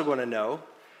 you're also going to know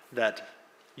that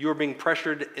you are being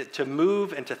pressured to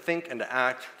move and to think and to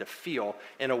act, to feel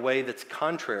in a way that's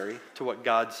contrary to what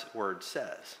God's word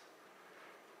says.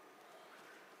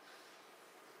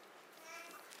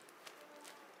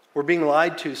 We're being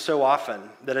lied to so often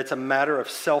that it's a matter of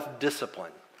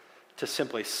self-discipline to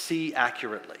simply see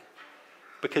accurately,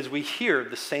 because we hear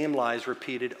the same lies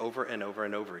repeated over and over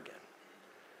and over again.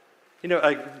 You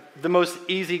know, the most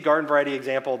easy garden variety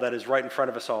example that is right in front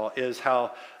of us all is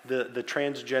how the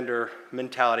transgender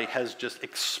mentality has just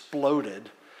exploded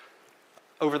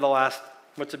over the last,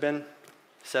 what's it been,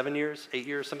 7 years, 8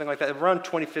 years, something like that. Around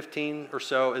 2015 or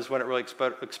so is when it really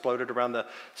exploded around the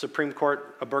Supreme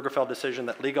Court, Obergefell decision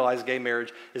that legalized gay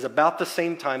marriage is about the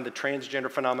same time the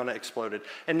transgender phenomena exploded.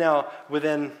 And now,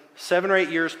 within 7 or 8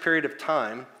 years period of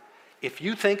time, if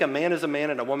you think a man is a man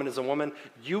and a woman is a woman,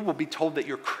 you will be told that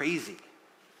you're crazy.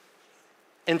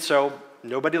 And so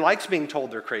nobody likes being told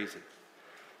they're crazy.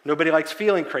 Nobody likes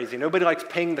feeling crazy. Nobody likes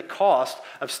paying the cost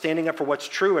of standing up for what's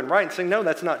true and right and saying, no,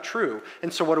 that's not true.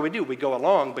 And so what do? We go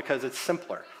along because it's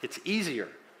simpler. It's easier.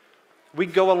 We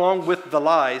go along with the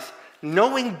lies,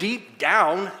 knowing deep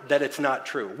down that it's not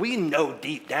true. We know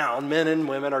deep down men and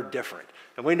women are different.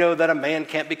 And we know that a man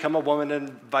can't become a woman and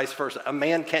vice versa. A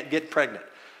man can't get pregnant.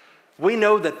 We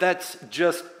know that that's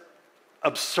just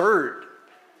absurd.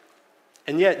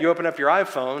 And yet you open up your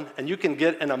iPhone and you can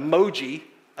get an emoji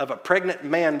of a pregnant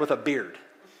man with a beard.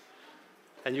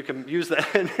 And you can use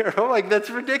that and you're like,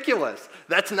 that's ridiculous.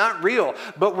 That's not real.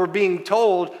 But we're being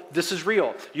told this is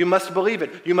real. You must believe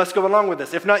it. You must go along with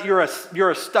this. If not, you're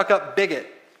a stuck-up bigot.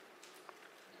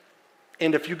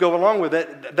 And if you go along with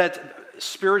it, that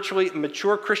spiritually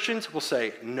mature Christians will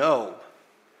say, no.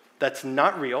 That's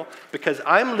not real, because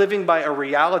I'm living by a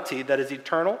reality that is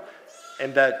eternal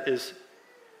and that is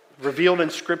revealed in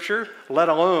Scripture, let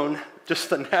alone just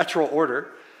the natural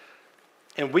order.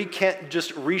 And we can't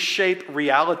just reshape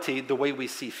reality the way we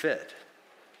see fit.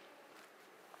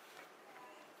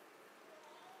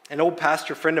 An old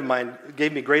pastor friend of mine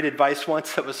gave me great advice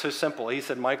once that was so simple. He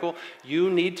said, Michael, you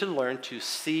need to learn to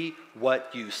see what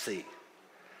you see.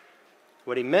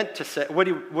 What he meant to say, what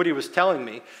he was telling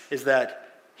me is that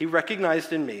he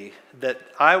recognized in me that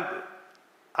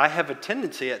I have a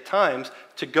tendency at times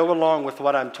to go along with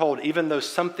what I'm told, even though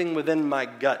something within my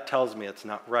gut tells me it's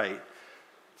not right,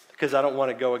 because I don't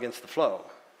want to go against the flow.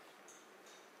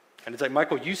 And it's like,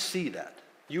 Michael, you see that.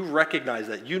 You recognize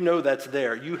that. You know that's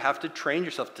there. You have to train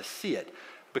yourself to see it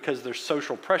because there's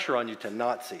social pressure on you to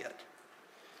not see it.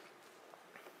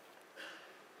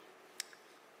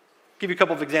 Give you a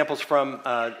couple of examples from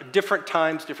different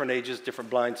times, different ages,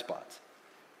 different blind spots.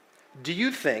 Do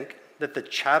you think that the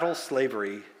chattel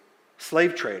slave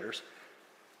traders,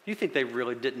 do you think they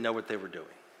really didn't know what they were doing?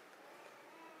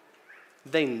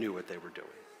 They knew what they were doing.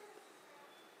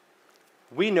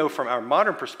 We know from our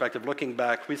modern perspective, looking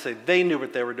back, we say they knew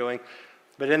what they were doing.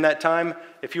 But in that time,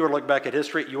 if you were to look back at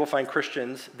history, you will find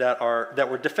Christians that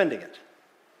were defending it,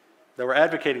 that were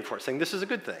advocating for it, saying this is a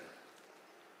good thing.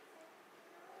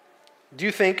 Do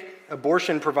you think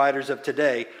abortion providers of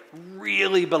today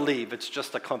really believe it's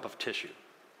just a clump of tissue?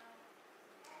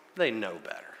 They know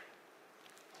better.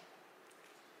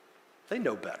 They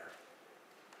know better.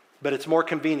 But it's more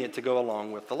convenient to go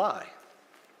along with the lie.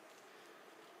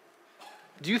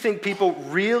 Do you think people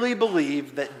really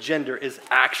believe that gender is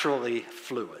actually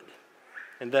fluid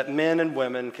and that men and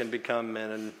women can become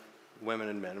men and women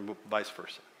and men and vice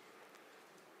versa?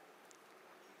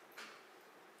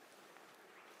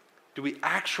 Do we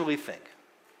actually think,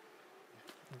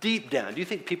 deep down, do you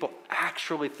think people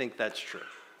actually think that's true?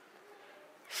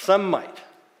 Some might,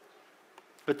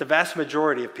 but the vast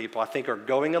majority of people, I think, are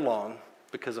going along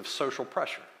because of social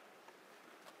pressure.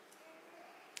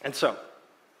 And so,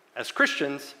 as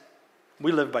Christians,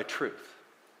 we live by truth.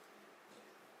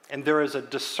 And there is a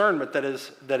discernment that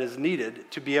is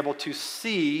needed to be able to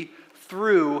see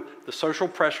through the social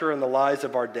pressure and the lies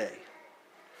of our day.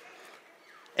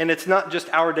 And it's not just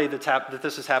our day that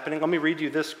this is happening. Let me read you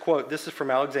this quote. This is from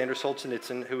Alexander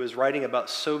Solzhenitsyn, who is writing about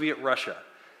Soviet Russia.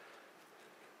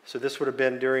 So this would have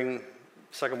been during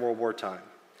Second World War time.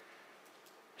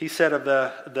 He said of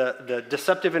the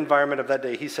deceptive environment of that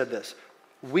day, he said this: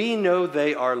 "We know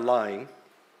they are lying.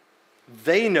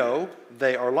 They know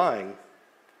they are lying.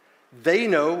 They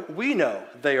know we know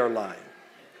they are lying.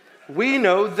 We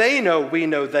know they know we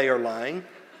know they are lying,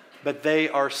 but they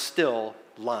are still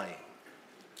lying."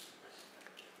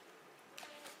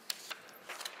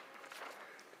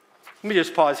 Let me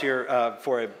just pause here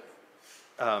for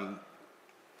a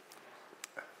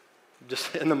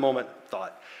just in the moment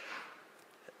thought.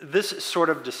 This sort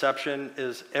of deception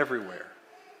is everywhere.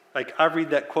 Like, I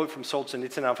read that quote from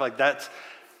Solzhenitsyn, and I feel like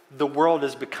the world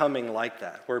is becoming like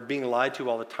that. We're being lied to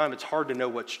all the time. It's hard to know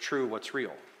what's true, what's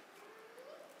real.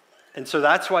 And so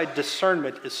that's why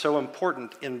discernment is so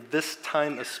important in this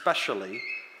time especially,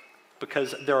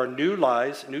 because there are new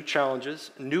lies, new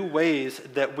challenges, new ways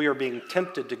that we are being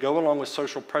tempted to go along with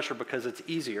social pressure because it's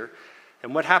easier.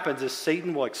 And what happens is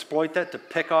Satan will exploit that to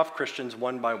pick off Christians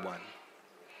one by one.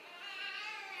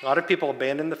 A lot of people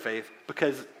abandon the faith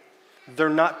because they're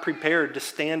not prepared to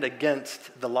stand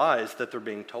against the lies that they're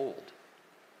being told.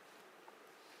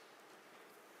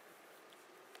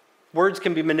 Words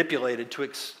can be manipulated to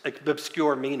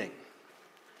obscure meaning.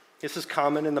 This is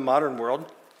common in the modern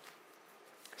world.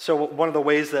 So one of the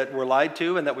ways that we're lied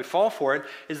to and that we fall for it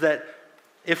is that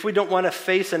if we don't want to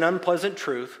face an unpleasant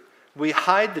truth, we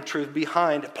hide the truth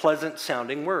behind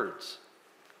pleasant-sounding words.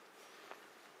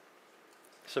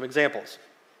 Some examples.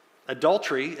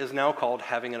 Adultery is now called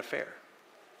having an affair.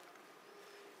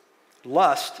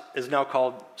 Lust is now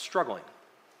called struggling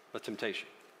with temptation.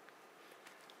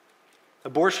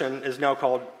 Abortion is now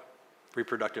called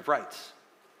reproductive rights.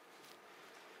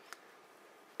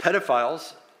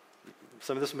 Pedophiles,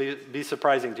 some of this may be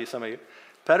surprising to some of you,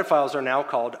 pedophiles are now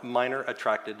called minor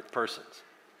attracted persons.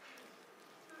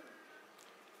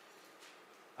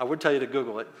 I would tell you to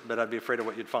Google it, but I'd be afraid of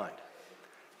what you'd find.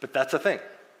 But that's a thing.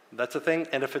 That's a thing,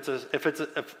 and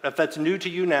if that's new to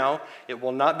you now, it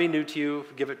will not be new to you.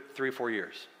 Give it 3 or 4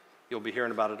 years. You'll be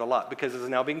hearing about it a lot because it is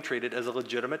now being treated as a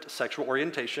legitimate sexual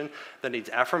orientation that needs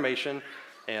affirmation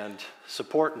and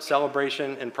support and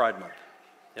celebration in Pride Month.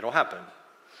 It'll happen.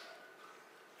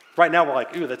 Right now we're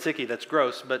like, ooh, that's icky, that's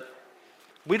gross, but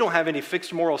we don't have any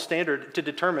fixed moral standard to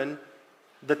determine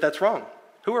that that's wrong.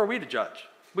 Who are we to judge?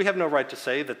 We have no right to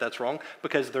say that that's wrong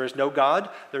because there is no God,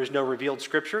 there is no revealed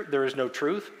scripture, there is no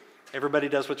truth. Everybody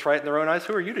does what's right in their own eyes.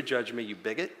 Who are you to judge me, you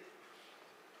bigot?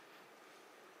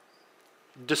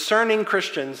 Discerning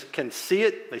Christians can see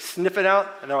it, they sniff it out,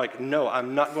 and they're like, no,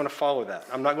 I'm not going to follow that.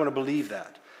 I'm not going to believe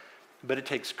that. But it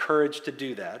takes courage to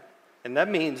do that, and that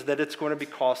means that it's going to be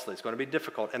costly, it's going to be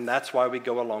difficult, and that's why we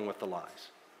go along with the lies.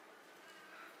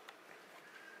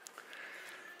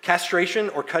 Castration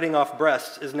or cutting off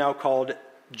breasts is now called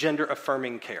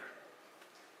gender-affirming care.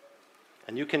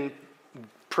 And you can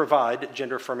provide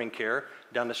gender-affirming care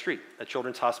down the street at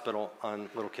Children's Hospital on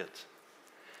little kids.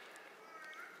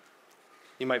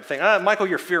 You might think, Michael,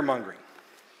 you're fear-mongering.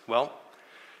 Well,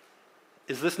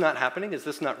 is this not happening? Is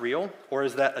this not real? Or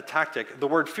is that a tactic? The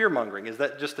word fear-mongering, is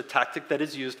that just a tactic that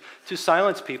is used to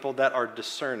silence people that are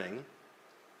discerning,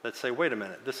 that say, wait a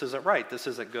minute, this isn't right, this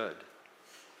isn't good.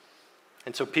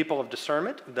 And so people of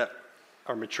discernment that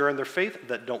are mature in their faith,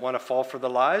 that don't want to fall for the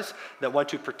lies, that want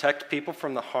to protect people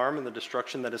from the harm and the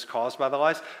destruction that is caused by the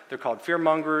lies, they're called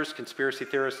fear-mongers, conspiracy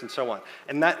theorists, and so on.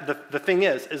 And that the thing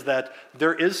is that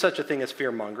there is such a thing as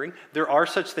fear-mongering, there are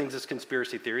such things as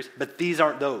conspiracy theories, but these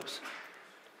aren't those.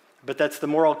 But that's the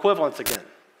moral equivalence again.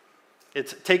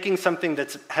 It's taking something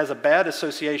that has a bad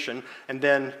association and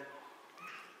then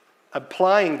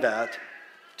applying that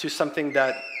to something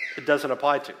that it doesn't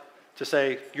apply to. To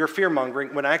say you're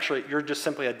fear-mongering when actually you're just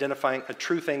simply identifying a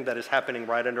true thing that is happening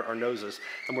right under our noses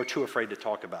and we're too afraid to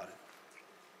talk about it.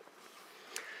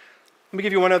 Let me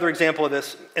give you one other example of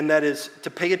this, and that is to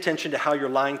pay attention to how you're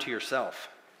lying to yourself.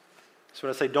 So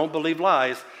when I say don't believe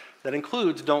lies, that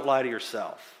includes don't lie to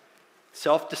yourself.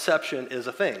 Self-deception is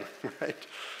a thing, right?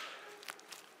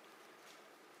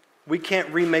 We can't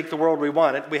remake the world we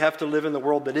want it. We have to live in the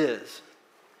world that is.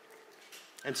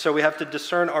 And so we have to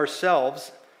discern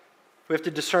ourselves. We have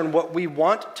to discern what we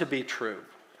want to be true,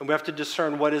 and we have to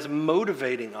discern what is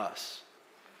motivating us.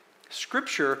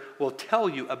 Scripture will tell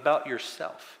you about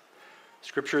yourself.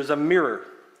 Scripture is a mirror.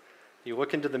 You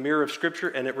look into the mirror of Scripture,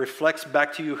 and it reflects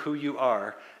back to you who you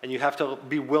are, and you have to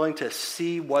be willing to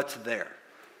see what's there.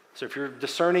 So if you're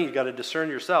discerning, you got to discern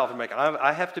yourself.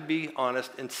 I have to be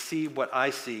honest and see what I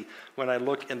see when I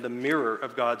look in the mirror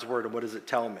of God's word, and what does it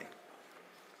tell me?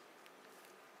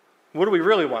 What do we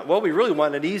really want? Well, we really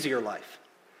want an easier life.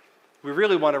 We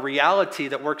really want a reality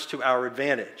that works to our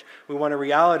advantage. We want a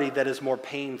reality that is more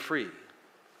pain-free.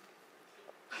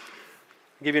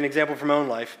 I'll give you an example from my own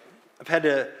life.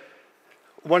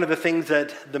 One of the things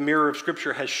that the mirror of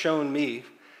Scripture has shown me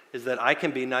is that I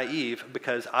can be naive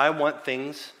because I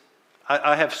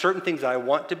have certain things I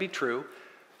want to be true,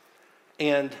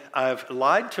 and I've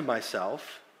lied to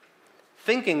myself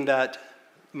thinking that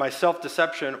my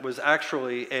self-deception was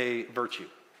actually a virtue.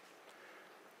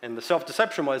 And the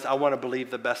self-deception was, I want to believe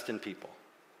the best in people.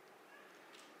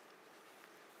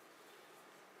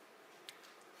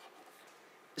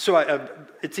 So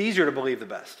it's easier to believe the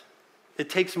best. It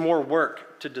takes more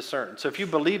work to discern. So if you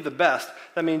believe the best,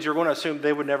 that means you're going to assume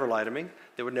they would never lie to me,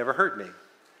 they would never hurt me.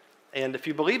 And if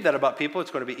you believe that about people,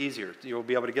 it's going to be easier. You'll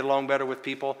be able to get along better with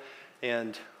people.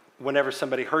 And whenever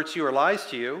somebody hurts you or lies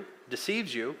to you,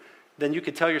 deceives you, then you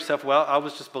could tell yourself, well, I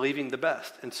was just believing the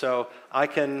best. And so I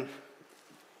can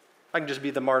just be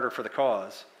the martyr for the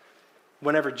cause.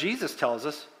 Whenever Jesus tells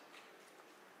us,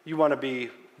 you want to be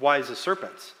wise as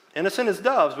serpents. Innocent as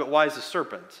doves, but wise as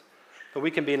serpents. But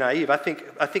we can be naive. I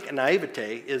think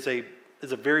naivete is a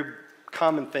very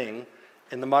common thing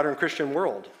in the modern Christian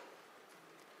world.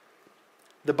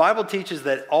 The Bible teaches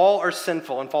that all are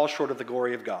sinful and fall short of the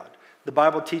glory of God. The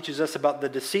Bible teaches us about the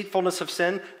deceitfulness of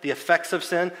sin, the effects of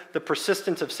sin, the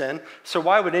persistence of sin. So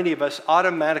why would any of us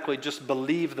automatically just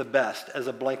believe the best as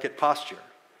a blanket posture?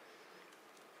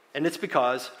 And it's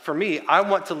because, for me, I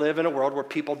want to live in a world where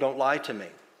people don't lie to me.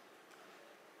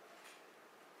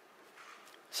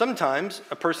 Sometimes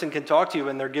a person can talk to you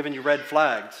and they're giving you red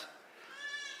flags.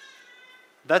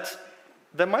 That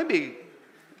might be,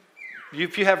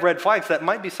 if you have red flags, that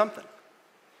might be something.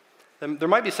 There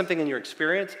might be something in your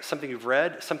experience, something you've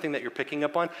read, something that you're picking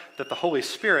up on, that the Holy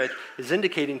Spirit is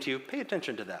indicating to you, pay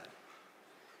attention to that.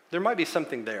 There might be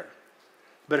something there.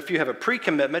 But if you have a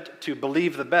pre-commitment to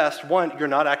believe the best, one, you're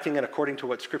not acting in according to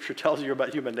what Scripture tells you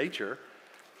about human nature.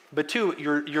 But two,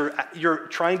 you're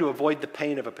trying to avoid the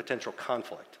pain of a potential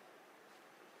conflict.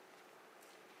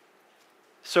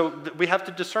 So we have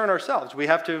to discern ourselves. We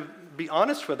have to be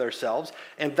honest with ourselves,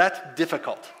 and that's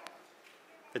difficult.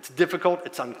 It's difficult,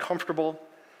 it's uncomfortable,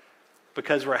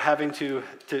 because we're having to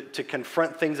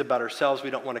confront things about ourselves we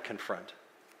don't want to confront.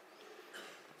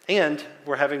 And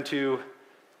we're having to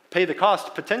pay the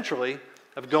cost, potentially,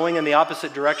 of going in the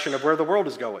opposite direction of where the world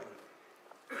is going.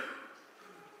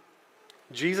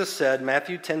 Jesus said,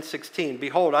 Matthew 10:16,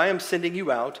 "Behold, I am sending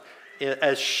you out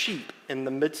as sheep in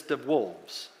the midst of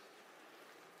wolves.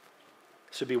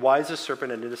 So be wise as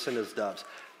serpent and innocent as doves."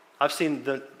 I've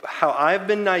seen how I've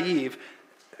been naive,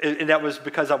 and that was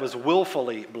because I was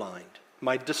willfully blind.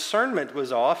 My discernment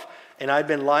was off, and I'd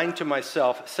been lying to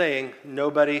myself, saying,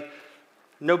 nobody's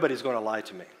going to lie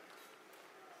to me.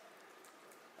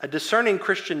 A discerning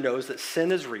Christian knows that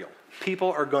sin is real.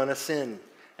 People are going to sin,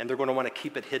 and they're going to want to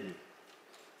keep it hidden.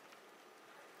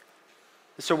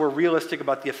 So we're realistic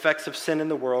about the effects of sin in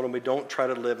the world, and we don't try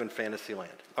to live in fantasy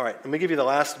land. All right, let me give you the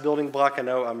last building block. I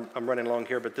know I'm running along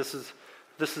here, but this is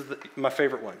my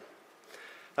favorite one.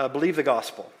 Believe the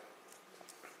gospel.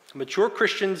 Mature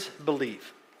Christians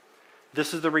believe.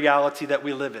 This is the reality that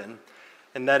we live in,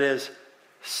 and that is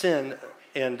sin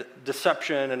and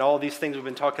deception and all these things we've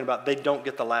been talking about, they don't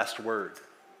get the last word.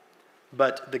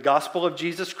 But the gospel of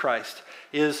Jesus Christ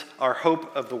is our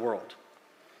hope of the world.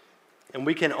 And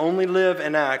we can only live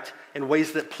and act in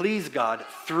ways that please God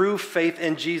through faith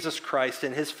in Jesus Christ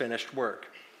and his finished work.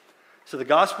 So the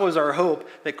gospel is our hope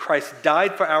that Christ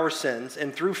died for our sins,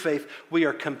 and through faith we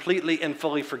are completely and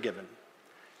fully forgiven.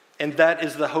 And that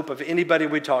is the hope of anybody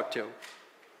we talk to.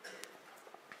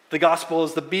 The gospel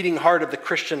is the beating heart of the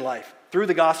Christian life. Through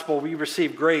the gospel we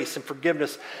receive grace and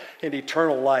forgiveness and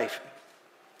eternal life.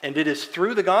 And it is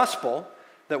through the gospel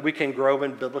that we can grow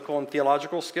in biblical and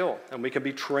theological skill, and we can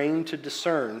be trained to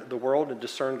discern the world and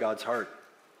discern God's heart.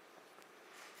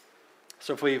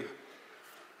 So if we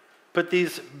put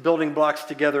these building blocks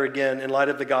together again in light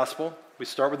of the gospel, we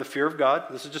start with the fear of God.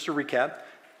 This is just a recap.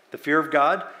 The fear of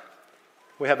God.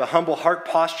 We have a humble heart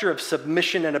posture of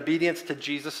submission and obedience to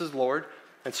Jesus as Lord.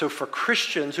 And so for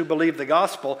Christians who believe the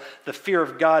gospel, the fear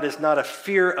of God is not a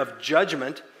fear of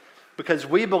judgment, because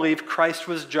we believe Christ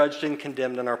was judged and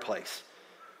condemned in our place.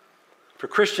 For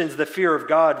Christians, the fear of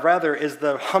God, rather, is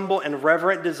the humble and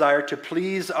reverent desire to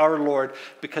please our Lord,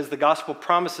 because the gospel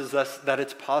promises us that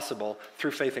it's possible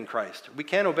through faith in Christ. We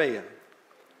can obey him.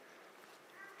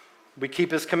 We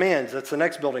keep his commands. That's the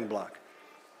next building block.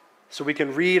 So we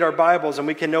can read our Bibles and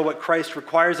we can know what Christ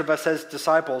requires of us as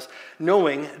disciples,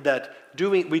 knowing that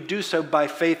we do so by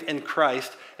faith in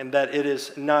Christ, and that it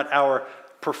is not our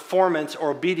performance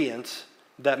or obedience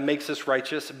that makes us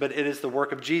righteous, but it is the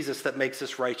work of Jesus that makes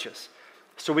us righteous.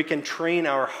 So we can train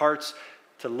our hearts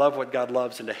to love what God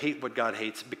loves and to hate what God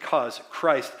hates, because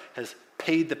Christ has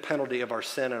paid the penalty of our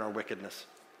sin and our wickedness.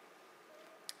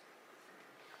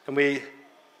 And we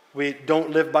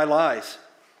don't live by lies.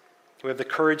 We have the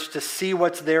courage to see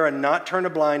what's there and not turn a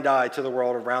blind eye to the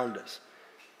world around us.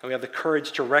 And we have the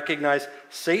courage to recognize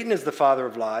Satan is the father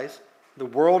of lies, the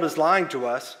world is lying to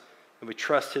us, and we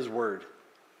trust his word.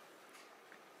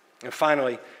 And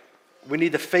finally, we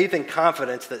need the faith and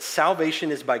confidence that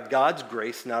salvation is by God's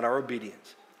grace, not our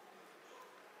obedience.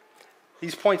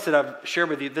 These points that I've shared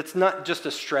with you, that's not just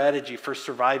a strategy for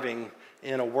surviving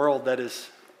in a world that is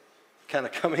kind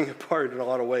of coming apart in a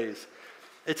lot of ways.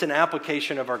 It's an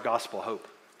application of our gospel hope.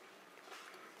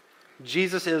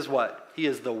 Jesus is what? He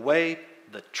is the way,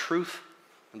 the truth,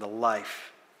 and the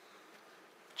life.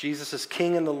 Jesus is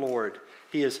King and the Lord.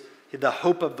 He is the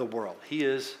hope of the world. He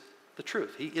is the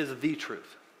truth. He is the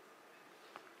truth.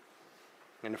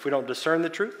 And if we don't discern the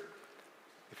truth,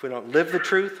 if we don't live the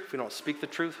truth, if we don't speak the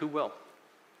truth, who will?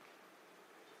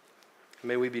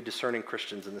 May we be discerning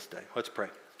Christians in this day. Let's pray.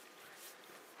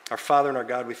 Our Father and our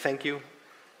God, we thank you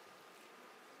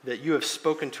that you have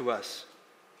spoken to us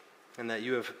and that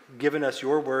you have given us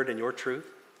your word and your truth.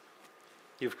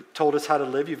 You've told us how to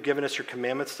live. You've given us your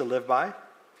commandments to live by.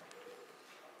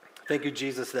 Thank you,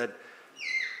 Jesus, that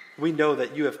we know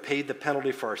that you have paid the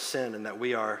penalty for our sin and that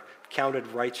we are counted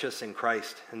righteous in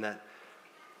Christ, and that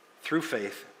through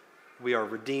faith we are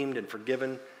redeemed and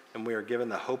forgiven, and we are given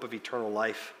the hope of eternal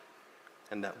life,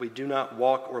 and that we do not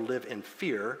walk or live in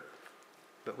fear,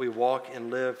 but we walk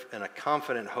and live in a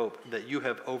confident hope that you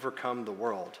have overcome the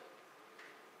world.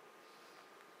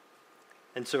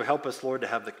 And so help us, Lord, to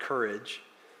have the courage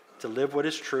to live what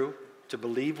is true, to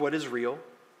believe what is real,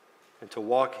 and to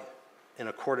walk in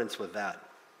accordance with that.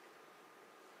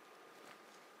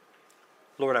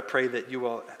 Lord, I pray that you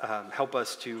will help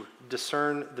us to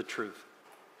discern the truth.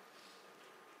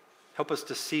 Help us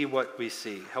to see what we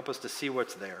see. Help us to see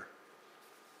what's there.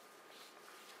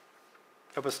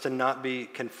 Help us to not be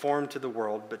conformed to the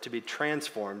world, but to be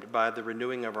transformed by the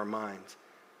renewing of our minds.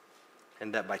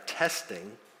 And that by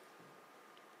testing,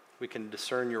 we can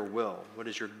discern your will. What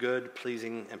is your good,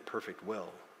 pleasing, and perfect will?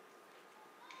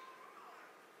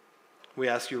 We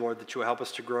ask you, Lord, that you will help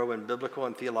us to grow in biblical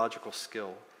and theological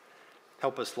skill.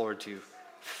 Help us, Lord, to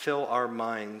fill our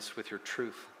minds with your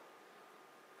truth.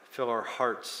 Fill our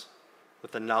hearts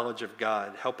with the knowledge of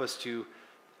God. Help us to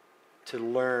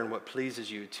learn what pleases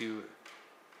you, to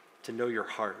know your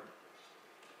heart.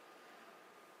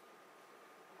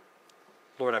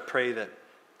 Lord, I pray that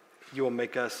you will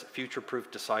make us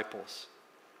future-proof disciples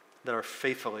that are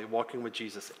faithfully walking with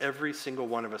Jesus, every single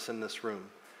one of us in this room,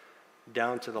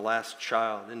 down to the last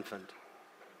child, infant,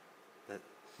 that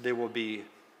they will be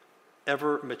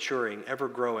ever maturing, ever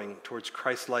growing towards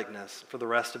Christ-likeness for the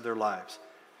rest of their lives,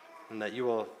 and that you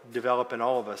will develop in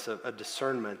all of us a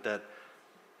discernment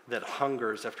that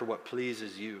hungers after what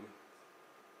pleases you.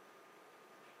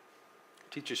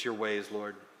 Teach us your ways,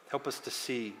 Lord. Help us to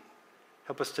see.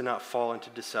 Help us to not fall into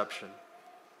deception.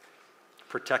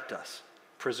 Protect us.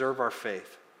 Preserve our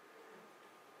faith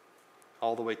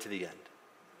all the way to the end.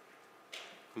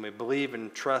 And we believe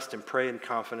and trust and pray in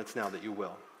confidence now that you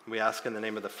will. We ask in the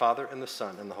name of the Father and the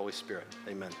Son and the Holy Spirit.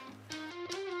 Amen.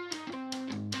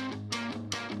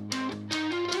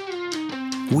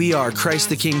 We are Christ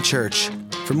the King Church.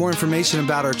 For more information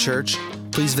about our church,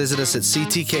 please visit us at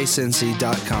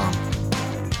ctkcincy.com.